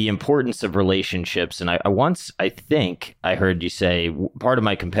the importance of relationships. And I think I heard you say part of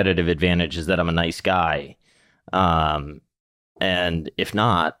my competitive advantage is that I'm a nice guy. And if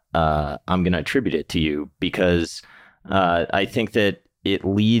not, I'm going to attribute it to you because I think that it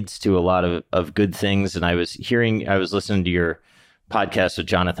leads to a lot of good things. And I was listening to your podcast with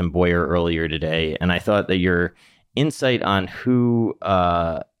Jonathan Boyer earlier today, and I thought that your insight on who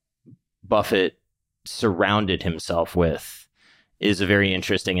Buffett surrounded himself with is a very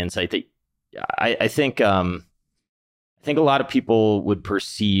interesting insight that I think a lot of people would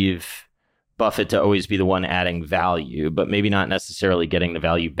perceive Buffett to always be the one adding value, but maybe not necessarily getting the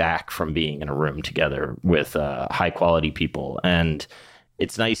value back from being in a room together with high quality people. And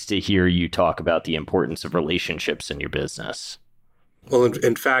it's nice to hear you talk about the importance of relationships in your business. Well,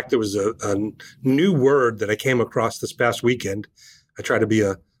 in fact, there was a new word that I came across this past weekend. I try to be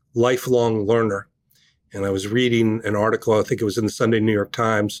a lifelong learner. and I was reading an article, I think it was in the Sunday New York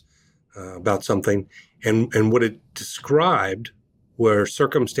Times, about something, and what it described were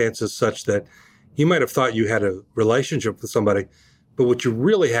circumstances such that you might have thought you had a relationship with somebody, but what you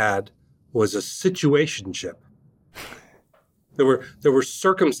really had was a situationship. There were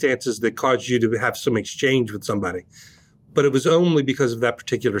circumstances that caused you to have some exchange with somebody, but it was only because of that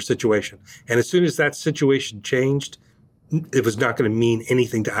particular situation. And as soon as that situation changed, it was not going to mean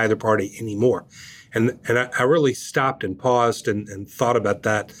anything to either party anymore. And I really stopped and paused and thought about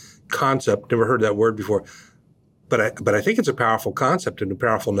that concept. Never heard that word before, but I think it's a powerful concept and a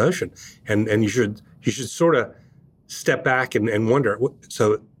powerful notion. And you should sort of step back and wonder.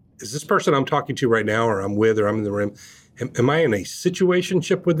 So, is this person I'm talking to right now, or I'm with, or I'm in the room? Am I in a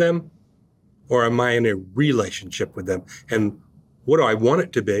situationship with them, or am I in a relationship with them? And what do I want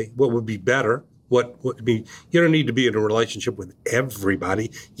it to be? What would be better? You don't need to be in a relationship with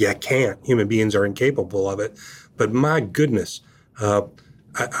everybody. You can't. Human beings are incapable of it. But my goodness,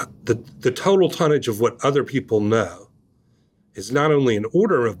 the total tonnage of what other people know is not only an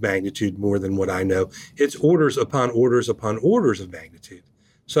order of magnitude more than what I know, it's orders upon orders upon orders of magnitude.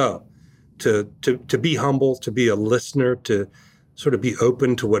 So to be humble, to be a listener, to sort of be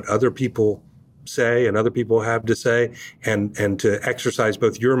open to what other people say and other people have to say, and to exercise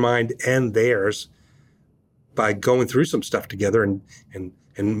both your mind and theirs by going through some stuff together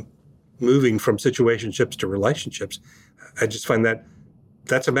and moving from situationships to relationships. I just find that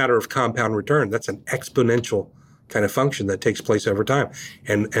that's a matter of compound return. That's an exponential kind of function that takes place over time.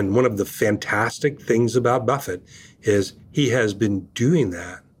 And one of the fantastic things about Buffett is he has been doing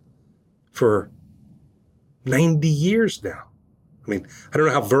that for 90 years now. I mean, I don't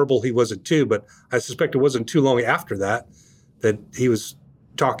know how verbal he was at 2, but I suspect it wasn't too long after that he was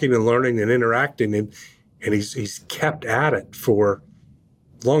talking and learning and interacting, and he's kept at it for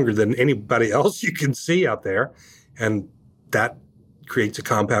longer than anybody else you can see out there. And that creates a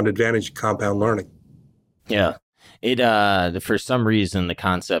compound advantage, compound learning. Yeah. For some reason, the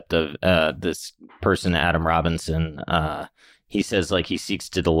concept of this person, Adam Robinson, he says like he seeks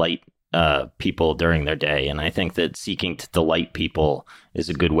to delight people during their day. And I think that seeking to delight people is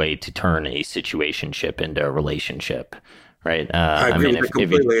a good way to turn a situationship into a relationship, right? I agree with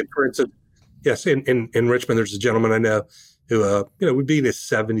completely. And for instance, yes, in Richmond, there's a gentleman I know who, would be in his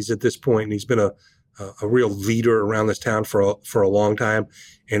 70s at this point, and he's been a real leader around this town for a long time.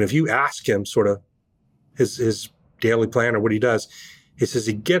 And if you ask him sort of his daily plan or what he does, he says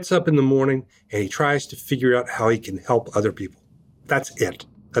he gets up in the morning and he tries to figure out how he can help other people. That's it.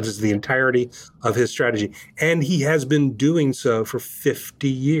 That is the entirety of his strategy. And he has been doing so for 50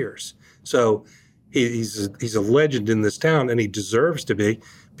 years. So he's a legend in this town, and he deserves to be,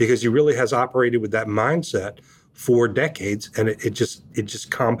 because he really has operated with that mindset for decades, and it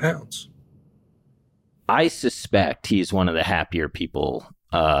just compounds. I suspect he's one of the happier people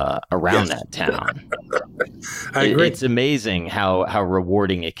around that town. I agree. It's amazing how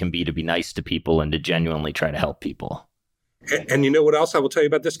rewarding it can be to be nice to people and to genuinely try to help people. And you know what else I will tell you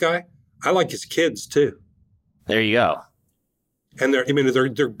about this guy? I like his kids too. There you go. And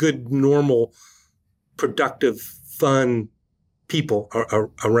they're good, normal, productive, fun people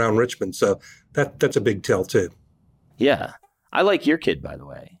around Richmond. So that's a big tell too. Yeah. I like your kid, by the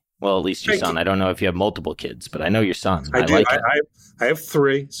way. Well, at least your son. I don't know if you have multiple kids, but I know your son. I do. Like I have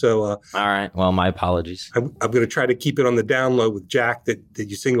 3. So all right. Well, my apologies. I'm going to try to keep it on the down low with Jack, that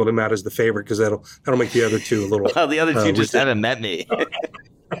you singled him out as the favorite, because that'll make the other 2 a little. Well, the other 2 just haven't met me.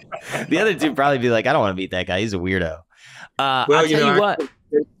 The other 2 probably be like, I don't want to meet that guy. He's a weirdo. Well, I'll tell you what.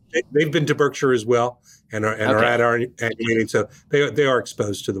 They've been to Berkshire as well, and are at our meeting, so they are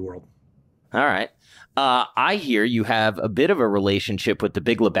exposed to the world. All right. I hear you have a bit of a relationship with the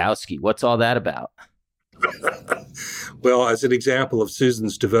Big Lebowski. What's all that about? Well, as an example of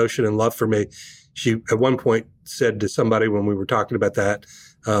Susan's devotion and love for me, she at one point said to somebody when we were talking about that,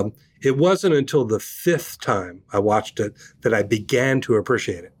 it wasn't until the 5th time I watched it that I began to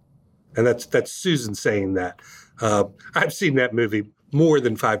appreciate it. And that's Susan saying that. I've seen that movie more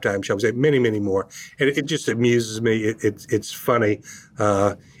than 5 times, shall we say, many, many more. And it just amuses me. It's funny.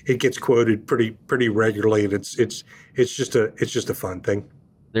 It gets quoted pretty regularly, and it's just a fun thing.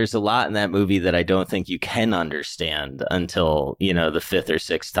 There's a lot in that movie that I don't think you can understand until, the 5th or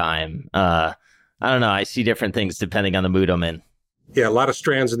 6th time. I don't know. I see different things depending on the mood I'm in. Yeah, a lot of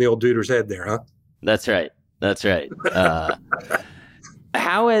strands in the old duder's head there, huh? That's right.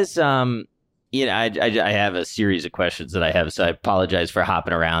 How has I have a series of questions that I have, so I apologize for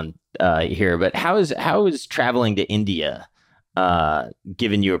hopping around here. But how is traveling to India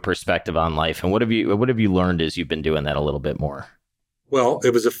given you a perspective on life, and what have you learned as you've been doing that a little bit more? Well,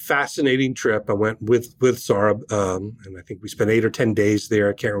 it was a fascinating trip. I went with Saurabh, and I think we spent 8 or 10 days there.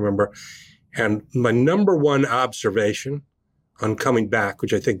 I can't remember. And my number one observation on coming back,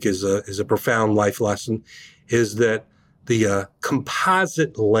 which I think is a profound life lesson, is that the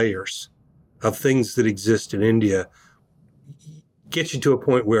composite layers of things that exist in India get you to a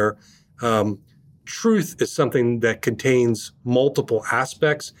point where truth is something that contains multiple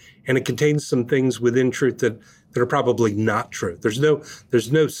aspects, and it contains some things within truth that are probably not true. There's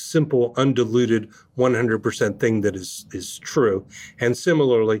no simple, undiluted 100% thing that is true. And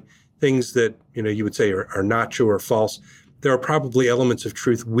similarly, things that you would say are not true or false, there are probably elements of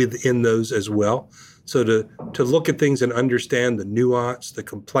truth within those as well. So to look at things and understand the nuance, the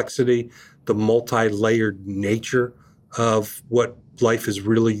complexity, the multi-layered nature of what life is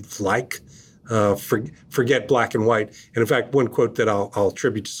really like. Forget black and white. And in fact, one quote that I'll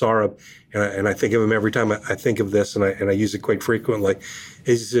attribute to Saurabh, and I think of him every time I think of this, and I use it quite frequently,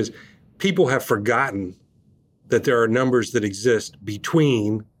 is he says, people have forgotten that there are numbers that exist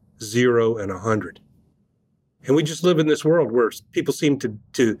between 0 and 100. And we just live in this world where people seem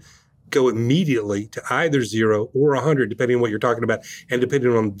to go immediately to either 0 or 100, depending on what you're talking about, and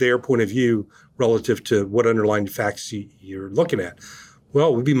depending on their point of view relative to what underlying facts you're looking at. Well,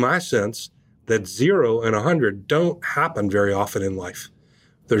 it would be my sense that 0 and 100 don't happen very often in life.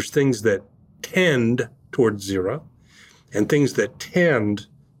 There's things that tend towards 0 and things that tend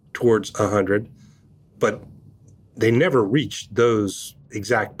towards 100, but they never reach those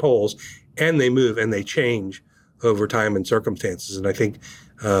exact poles, and they move and they change over time and circumstances. And I think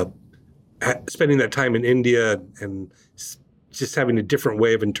spending that time in India and just having a different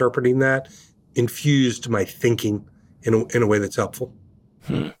way of interpreting that infused my thinking in a way that's helpful.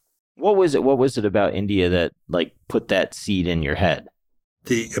 What was it about India that put that seed in your head?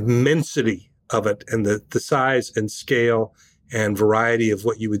 The immensity of it, and the size and scale and variety of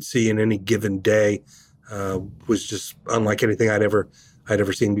what you would see in any given day was just unlike anything I'd ever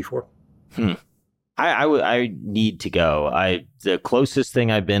seen before. I need to go. The closest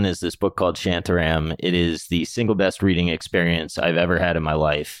thing I've been is this book called Shantaram. It is the single best reading experience I've ever had in my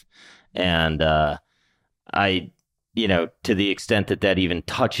life. And to the extent that even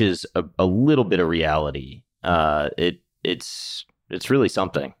touches a little bit of reality, it's really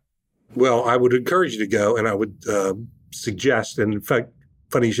something. Well, I would encourage you to go, and I would suggest, and in fact,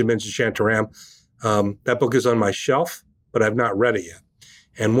 funny you should mention Shantaram, that book is on my shelf, but I've not read it yet.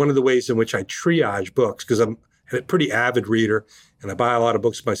 And one of the ways in which I triage books, because I'm a pretty avid reader and I buy a lot of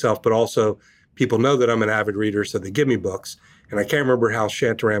books myself, but also people know that I'm an avid reader, so they give me books. And I can't remember how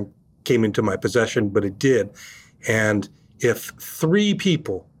Shantaram came into my possession, but it did. And if 3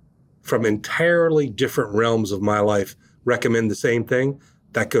 people from entirely different realms of my life recommend the same thing,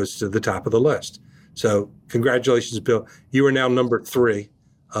 that goes to the top of the list. So congratulations, Bill. You are now number 3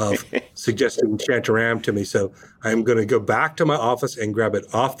 of suggesting Shantaram to me. So I'm going to go back to my office and grab it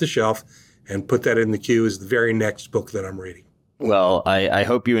off the shelf and put that in the queue as the very next book that I'm reading. Well, I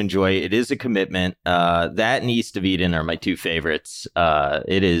hope you enjoy it. It is a commitment. That and East of Eden are my 2 favorites.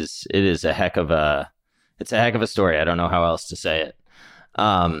 It is a heck of a story. I don't know how else to say it.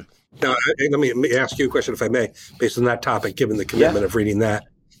 Now, let me ask you a question, if I may, based on that topic, given the commitment of reading that.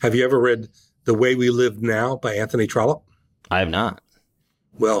 Have you ever read The Way We Live Now by Anthony Trollope? I have not.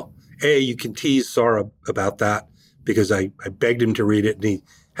 Well, you can tease Saurabh about that because I begged him to read it and he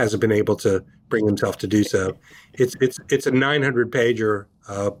hasn't been able to bring himself to do so. It's a 900-pager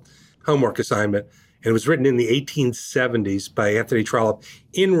homework assignment, and it was written in the 1870s by Anthony Trollope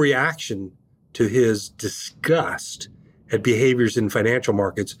in reaction to his disgust at behaviors in financial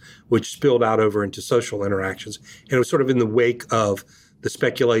markets, which spilled out over into social interactions. And it was sort of in the wake of the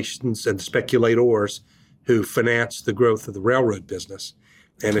speculations and the speculators who financed the growth of the railroad business.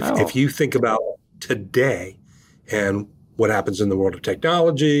 And if you think about today and what happens in the world of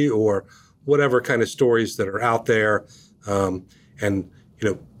technology or whatever kind of stories that are out there, and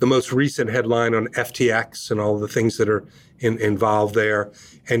the most recent headline on FTX and all the things that are involved there,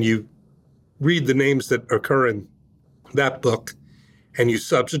 and you read the names that occur in that book, and you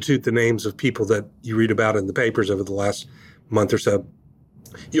substitute the names of people that you read about in the papers over the last month or so,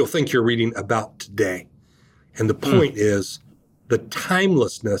 you'll think you're reading about today. And the point is the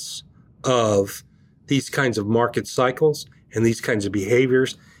timelessness of these kinds of market cycles and these kinds of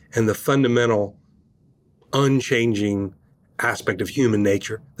behaviors and the fundamental unchanging aspect of human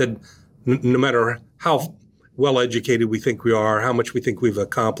nature that no matter how well educated we think we are, how much we think we've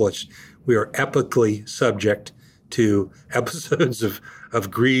accomplished, we are epically subject to episodes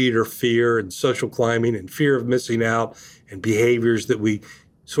of greed or fear and social climbing and fear of missing out and behaviors that we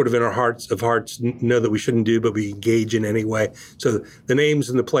sort of in our hearts of hearts know that we shouldn't do, but we engage in anyway. So the names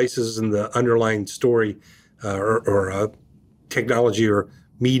and the places and the underlying story or technology or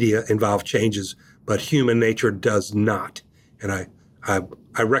media involve changes, but human nature does not. And I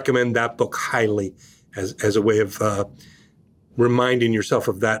recommend that book highly as a way of reminding yourself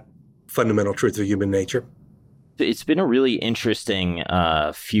of that fundamental truth of human nature. It's been a really interesting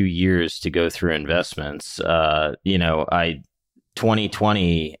few years to go through investments.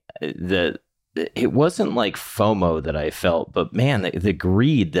 2020, it wasn't like FOMO that I felt, but man, the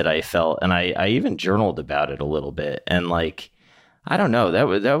greed that I felt, and I even journaled about it a little bit, and like, I don't know,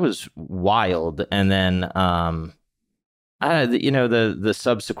 that was wild. And then, the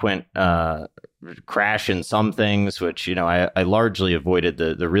subsequent crash in some things, which, I largely avoided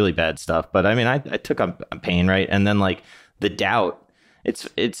the really bad stuff, but I mean, I took on pain, right? And then like the doubt, it's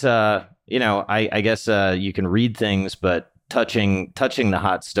I guess you can read things, but touching the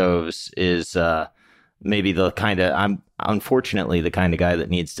hot stoves is maybe I'm unfortunately the kind of guy that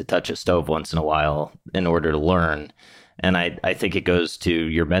needs to touch a stove once in a while in order to learn. And I think it goes to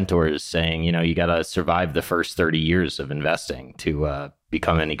your mentors saying, you got to survive the first 30 years of investing to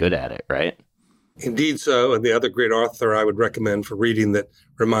become any good at it, right? Indeed so. And the other great author I would recommend for reading that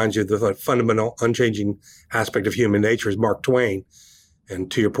reminds you of the fundamental unchanging aspect of human nature is Mark Twain.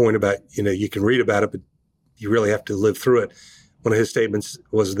 And to your point about, you can read about it, but you really have to live through it. One of his statements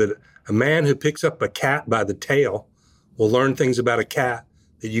was that a man who picks up a cat by the tail will learn things about a cat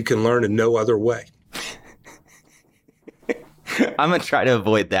that you can learn in no other way. I'm going to try to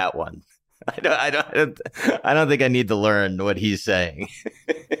avoid that one. I don't think I need to learn what he's saying.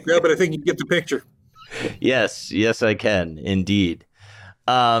 No, but I think you get the picture. Yes, I can indeed.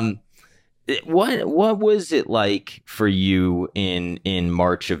 What was it like for you in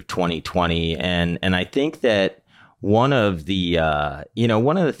March of 2020? And I think that one of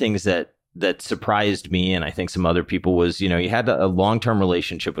the things that surprised me, and I think some other people, was, you had a long-term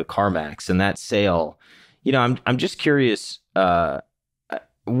relationship with CarMax, and that sale, I'm just curious,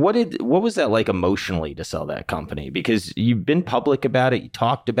 what was that like emotionally to sell that company? Because you've been public about it, you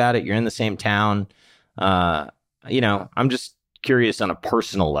talked about it, you're in the same town. I'm just curious on a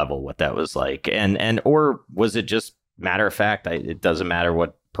personal level what that was like, or was it just matter of fact? It doesn't matter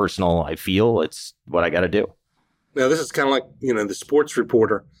what personal I feel; it's what I got to do. Now, this is kind of like the sports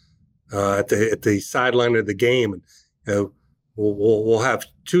reporter at the sideline of the game, and we'll have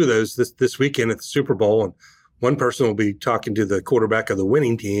two of those this weekend at the Super Bowl, and one person will be talking to the quarterback of the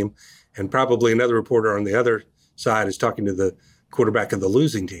winning team, and probably another reporter on the other side is talking to the quarterback of the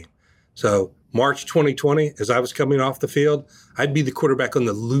losing team. So March 2020, as I was coming off the field, I'd be the quarterback on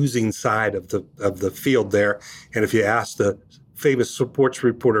the losing side of the field there. And if you ask the famous sports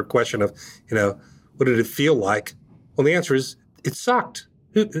reporter question of, what did it feel like? Well, the answer is it sucked.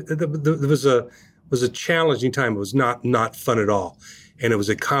 There was a challenging time. It was not fun at all. And it was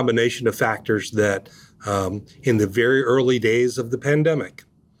a combination of factors that in the very early days of the pandemic,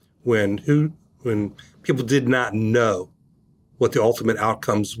 when people did not know what the ultimate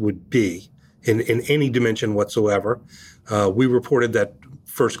outcomes would be in any dimension whatsoever. We reported that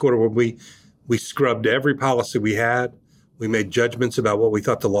first quarter when we scrubbed every policy we had. We made judgments about what we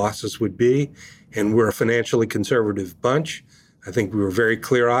thought the losses would be, and we're a financially conservative bunch. I think we were very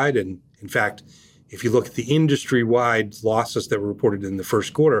clear-eyed, and in fact, if you look at the industry-wide losses that were reported in the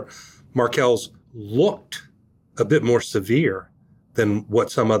first quarter, Markel's looked a bit more severe than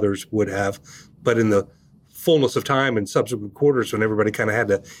what some others would have, but in the fullness of time in subsequent quarters, when everybody kind of had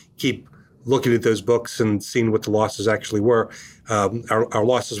to keep looking at those books and seeing what the losses actually were, our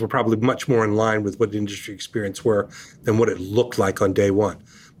losses were probably much more in line with what industry experience were than what it looked like on day one.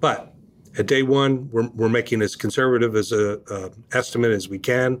 But at day one, we're making as conservative as a estimate as we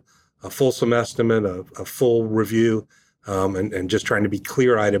can, a fulsome estimate, a full review, and just trying to be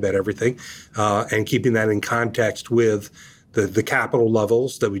clear-eyed about everything, and keeping that in context with the capital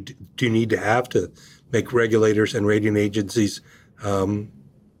levels that we do need to have to make regulators and rating agencies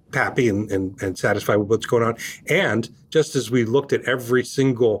happy and satisfied with what's going on. And just as we looked at every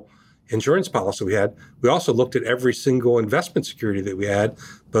single insurance policy we had, we also looked at every single investment security that we had,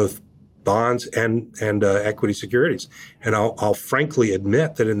 both bonds and equity securities. And I'll frankly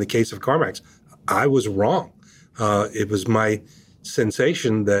admit that in the case of CarMax, I was wrong. It was my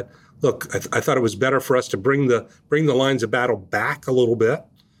sensation that, look, I thought it was better for us to bring the lines of battle back a little bit,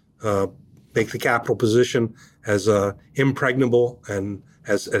 make the capital position as impregnable and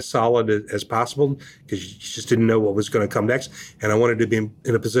as solid as possible, because you just didn't know what was going to come next. And I wanted to be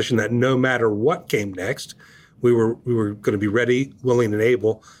in a position that no matter what came next, we were going to be ready, willing, and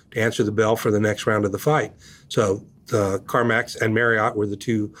able to answer the bell for the next round of the fight. So CarMax and Marriott were the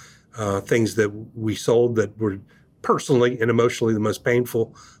two things that we sold that were personally and emotionally the most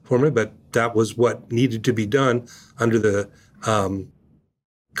painful for me, but that was what needed to be done under the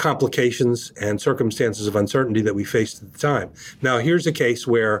complications and circumstances of uncertainty that we faced at the time. Now, here's a case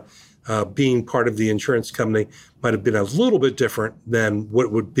where being part of the insurance company might have been a little bit different than what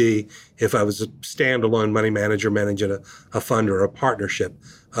it would be if I was a standalone money manager managing a fund or a partnership,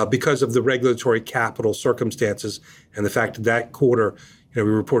 because of the regulatory capital circumstances and the fact that that quarter, we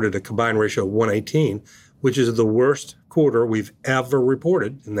reported a combined ratio of 118, which is the worst quarter we've ever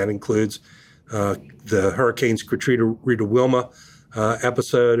reported, and that includes the Hurricanes Katrina, Rita, Wilma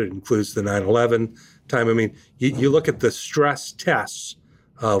episode. It includes the 9/11 time. I mean, you look at the stress tests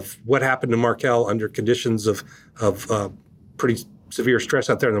of what happened to Markel under conditions of pretty severe stress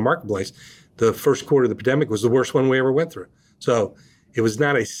out there in the marketplace. The first quarter of the pandemic was the worst one we ever went through. So it was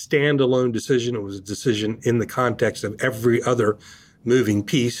not a standalone decision. It was a decision in the context of every other moving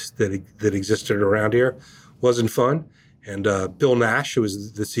piece that existed around here. Wasn't fun. And Bill Nash, who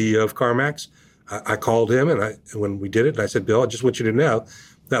was the CEO of CarMax, I called him and when we did it, and I said, Bill, I just want you to know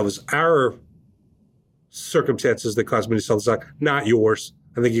that was our circumstances that caused me to sell the stock, not yours.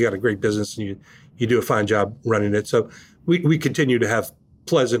 I think you got a great business and you do a fine job running it. So we continue to have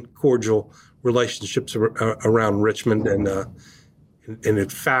pleasant, cordial relationships around Richmond. And in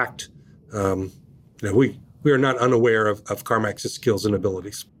fact, we are not unaware of CarMax's skills and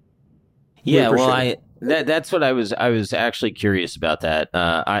abilities. Yeah, well, that's what I was actually curious about that.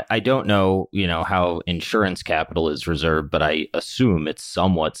 I don't know, how insurance capital is reserved, but I assume it's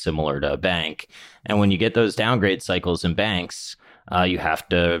somewhat similar to a bank. And when you get those downgrade cycles in banks, you have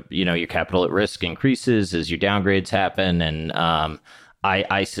to, your capital at risk increases as your downgrades happen. And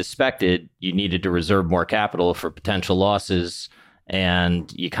I suspected you needed to reserve more capital for potential losses.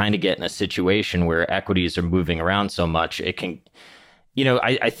 And you kind of get in a situation where equities are moving around so much, it can,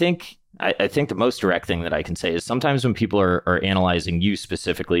 I think the most direct thing that I can say is sometimes when people are analyzing you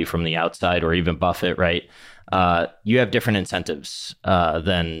specifically from the outside, or even Buffett, right? You have different incentives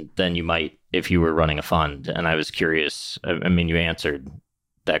than you might if you were running a fund. And I was curious. I mean, you answered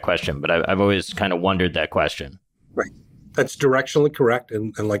that question, but I've always kind of wondered that question. Right. That's directionally correct.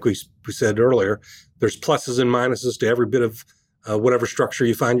 And like we said earlier, there's pluses and minuses to every bit of whatever structure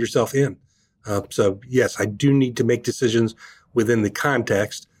you find yourself in. So yes, I do need to make decisions within the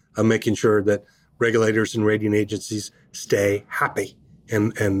context of making sure that regulators and rating agencies stay happy.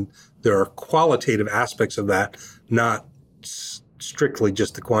 And there are qualitative aspects of that, not strictly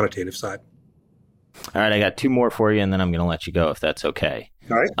just the quantitative side. All right, I got two more for you, and then I'm going to let you go if that's okay.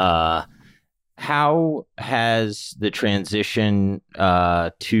 All right. How has the transition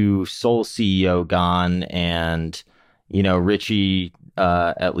to sole CEO gone? And, Richie,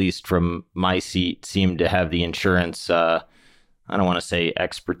 at least from my seat, seemed to have the insurance I don't want to say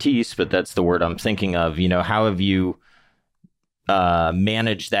expertise, but that's the word I'm thinking of. How have you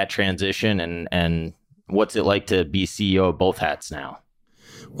managed that transition, and what's it like to be CEO of both hats now?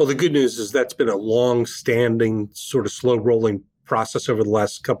 Well, the good news is that's been a long-standing, sort of slow-rolling process over the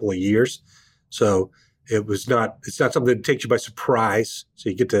last couple of years. So it's not something that takes you by surprise. So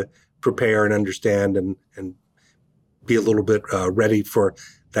you get to prepare and understand and be a little bit ready for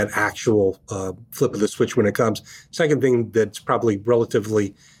that actual flip of the switch when it comes. Second thing that's probably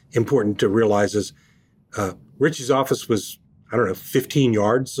relatively important to realize is Richie's office was, 15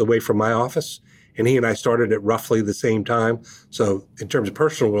 yards away from my office. And he and I started at roughly the same time. So in terms of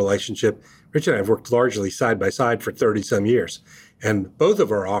personal relationship, Rich and I have worked largely side by side for 30 some years. And both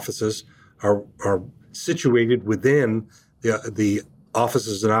of our offices are situated within the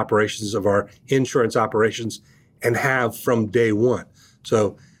offices and operations of our insurance operations and have from day one.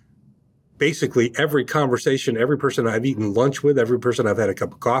 So basically every conversation, every person I've eaten lunch with, every person I've had a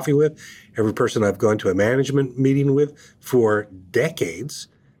cup of coffee with, every person I've gone to a management meeting with for decades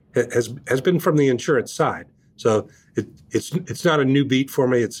has been from the insurance side. So it's not a new beat for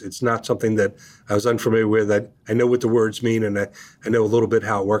me. It's not something that I was unfamiliar with. I know what the words mean, and I know a little bit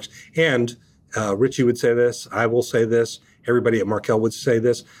how it works. And Richie would say this, I will say this, everybody at Markel would say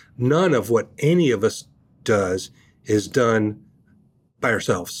this. None of what any of us does is done by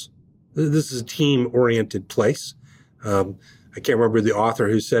ourselves. This is a team-oriented place. I can't remember the author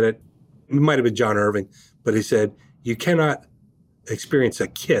who said it. It might have been John Irving, but he said, you cannot experience a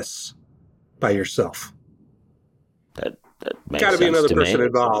kiss by yourself. That makes got to be another person me.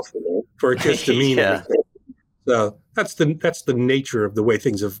 Involved for a kiss to mean Yeah. anything. So that's the nature of the way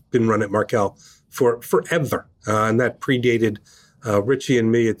things have been run at Markel for forever, and that predated Richie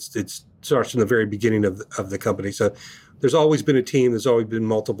and me. It's starts from the very beginning of the company. So there's always been a team. There's always been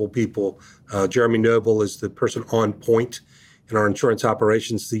multiple people. Jeremy Noble is the person on point in our insurance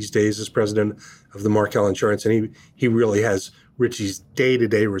operations these days as president of the Markel Insurance. And he really has Richie's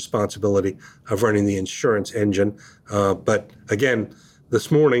day-to-day responsibility of running the insurance engine. But again,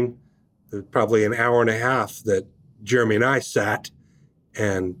 this morning, probably an hour and a half that Jeremy and I sat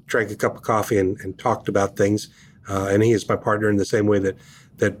and drank a cup of coffee and talked about things. And he is my partner in the same way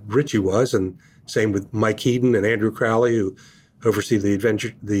that Richie was, and same with Mike Heaton and Andrew Crowley, who oversee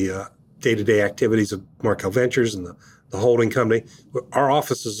the day-to-day activities of Markel Ventures and the holding company. Our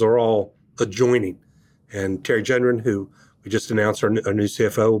offices are all adjoining. And Terry Gendron, who we just announced our new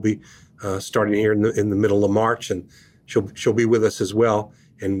CFO, will be starting here in the middle of March, and she'll be with us as well.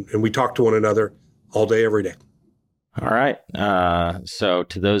 And we talk to one another all day, every day. All right. So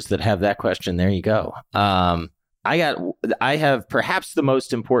to those that have that question, there you go. I have perhaps the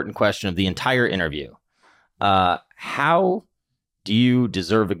most important question of the entire interview. How do you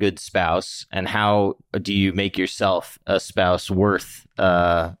deserve a good spouse, and how do you make yourself a spouse worth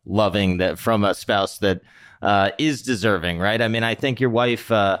loving, that from a spouse that is deserving, right? I mean, I think your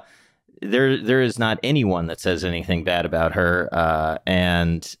wife, there is not anyone that says anything bad about her.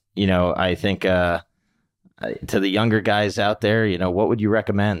 And, I think to the younger guys out there, what would you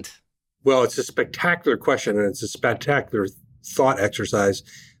recommend? Well, it's a spectacular question, and it's a spectacular thought exercise.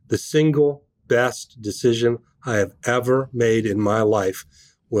 The single best decision I have ever made in my life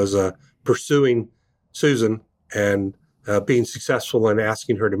was pursuing Susan and being successful in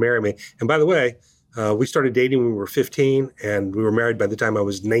asking her to marry me. And by the way, we started dating when we were 15, and we were married by the time I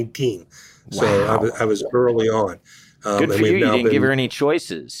was 19. So wow. I was early on. Good for you. You didn't give her any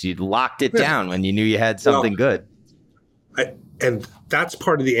choices. You locked it down when you knew you had something good. And that's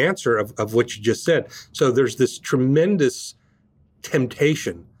part of the answer of what you just said. So there's this tremendous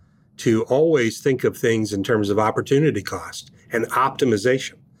temptation to always think of things in terms of opportunity cost and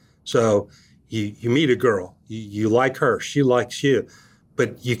optimization. So you meet a girl, you like her, she likes you,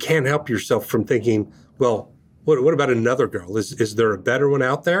 but you can't help yourself from thinking, well, what about another girl? Is there a better one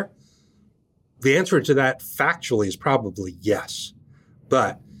out there? The answer to that factually is probably yes.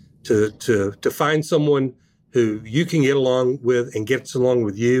 But to find someone who you can get along with and gets along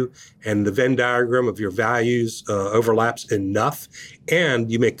with you, and the Venn diagram of your values overlaps enough, and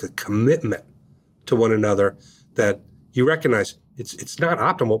you make a commitment to one another that you recognize it's not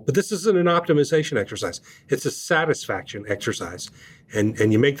optimal, but this isn't an optimization exercise. It's a satisfaction exercise.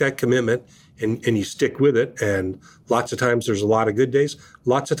 And you make that commitment and you stick with it. And lots of times there's a lot of good days.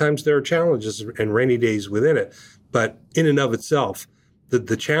 Lots of times there are challenges and rainy days within it. But in and of itself,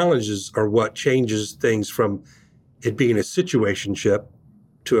 the challenges are what changes things from it being a situationship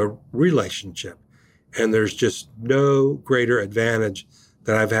to a relationship. And there's just no greater advantage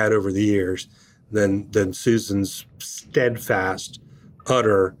that I've had over the years than Susan's steadfast,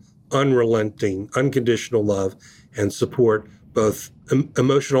 utter, unrelenting, unconditional love and support, both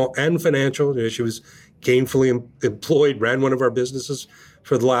emotional and financial. She was gainfully employed, ran one of our businesses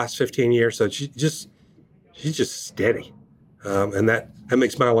for the last 15 years. So she's just steady. And that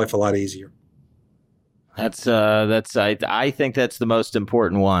makes my life a lot easier. I think that's the most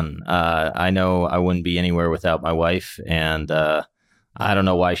important one. I know I wouldn't be anywhere without my wife, and I don't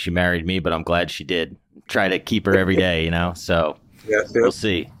know why she married me, but I'm glad she did. Try to keep her every day, so We'll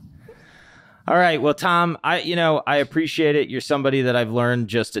see. All right. Well, Tom, I appreciate it. You're somebody that I've learned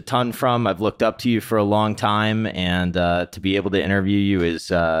just a ton from. I've looked up to you for a long time, and to be able to interview you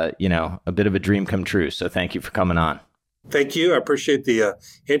is, a bit of a dream come true. So thank you for coming on. Thank you. I appreciate the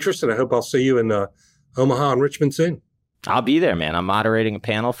interest, and I hope I'll see you in Omaha and Richmond soon. I'll be there, man. I'm moderating a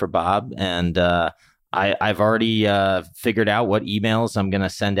panel for Bob, and I've already figured out what emails I'm going to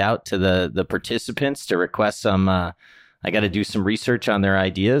send out to the participants to request some. I got to do some research on their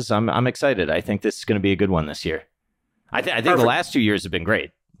ideas. I'm excited. I think this is going to be a good one this year. I think the last 2 years have been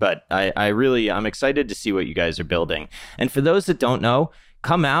great, but I'm excited to see what you guys are building. And for those that don't know,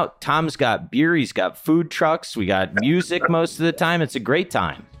 come out. Tom's got beer. He's got food trucks. We got music most of the time. It's a great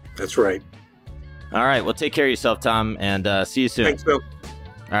time. That's right. All right. Well, take care of yourself, Tom, and see you soon. Thanks, Bill.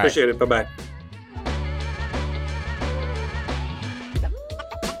 Appreciate it. Bye-bye.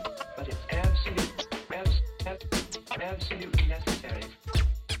 But it's absolutely necessary.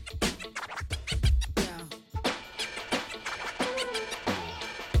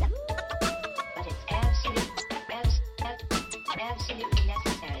 But it's absolutely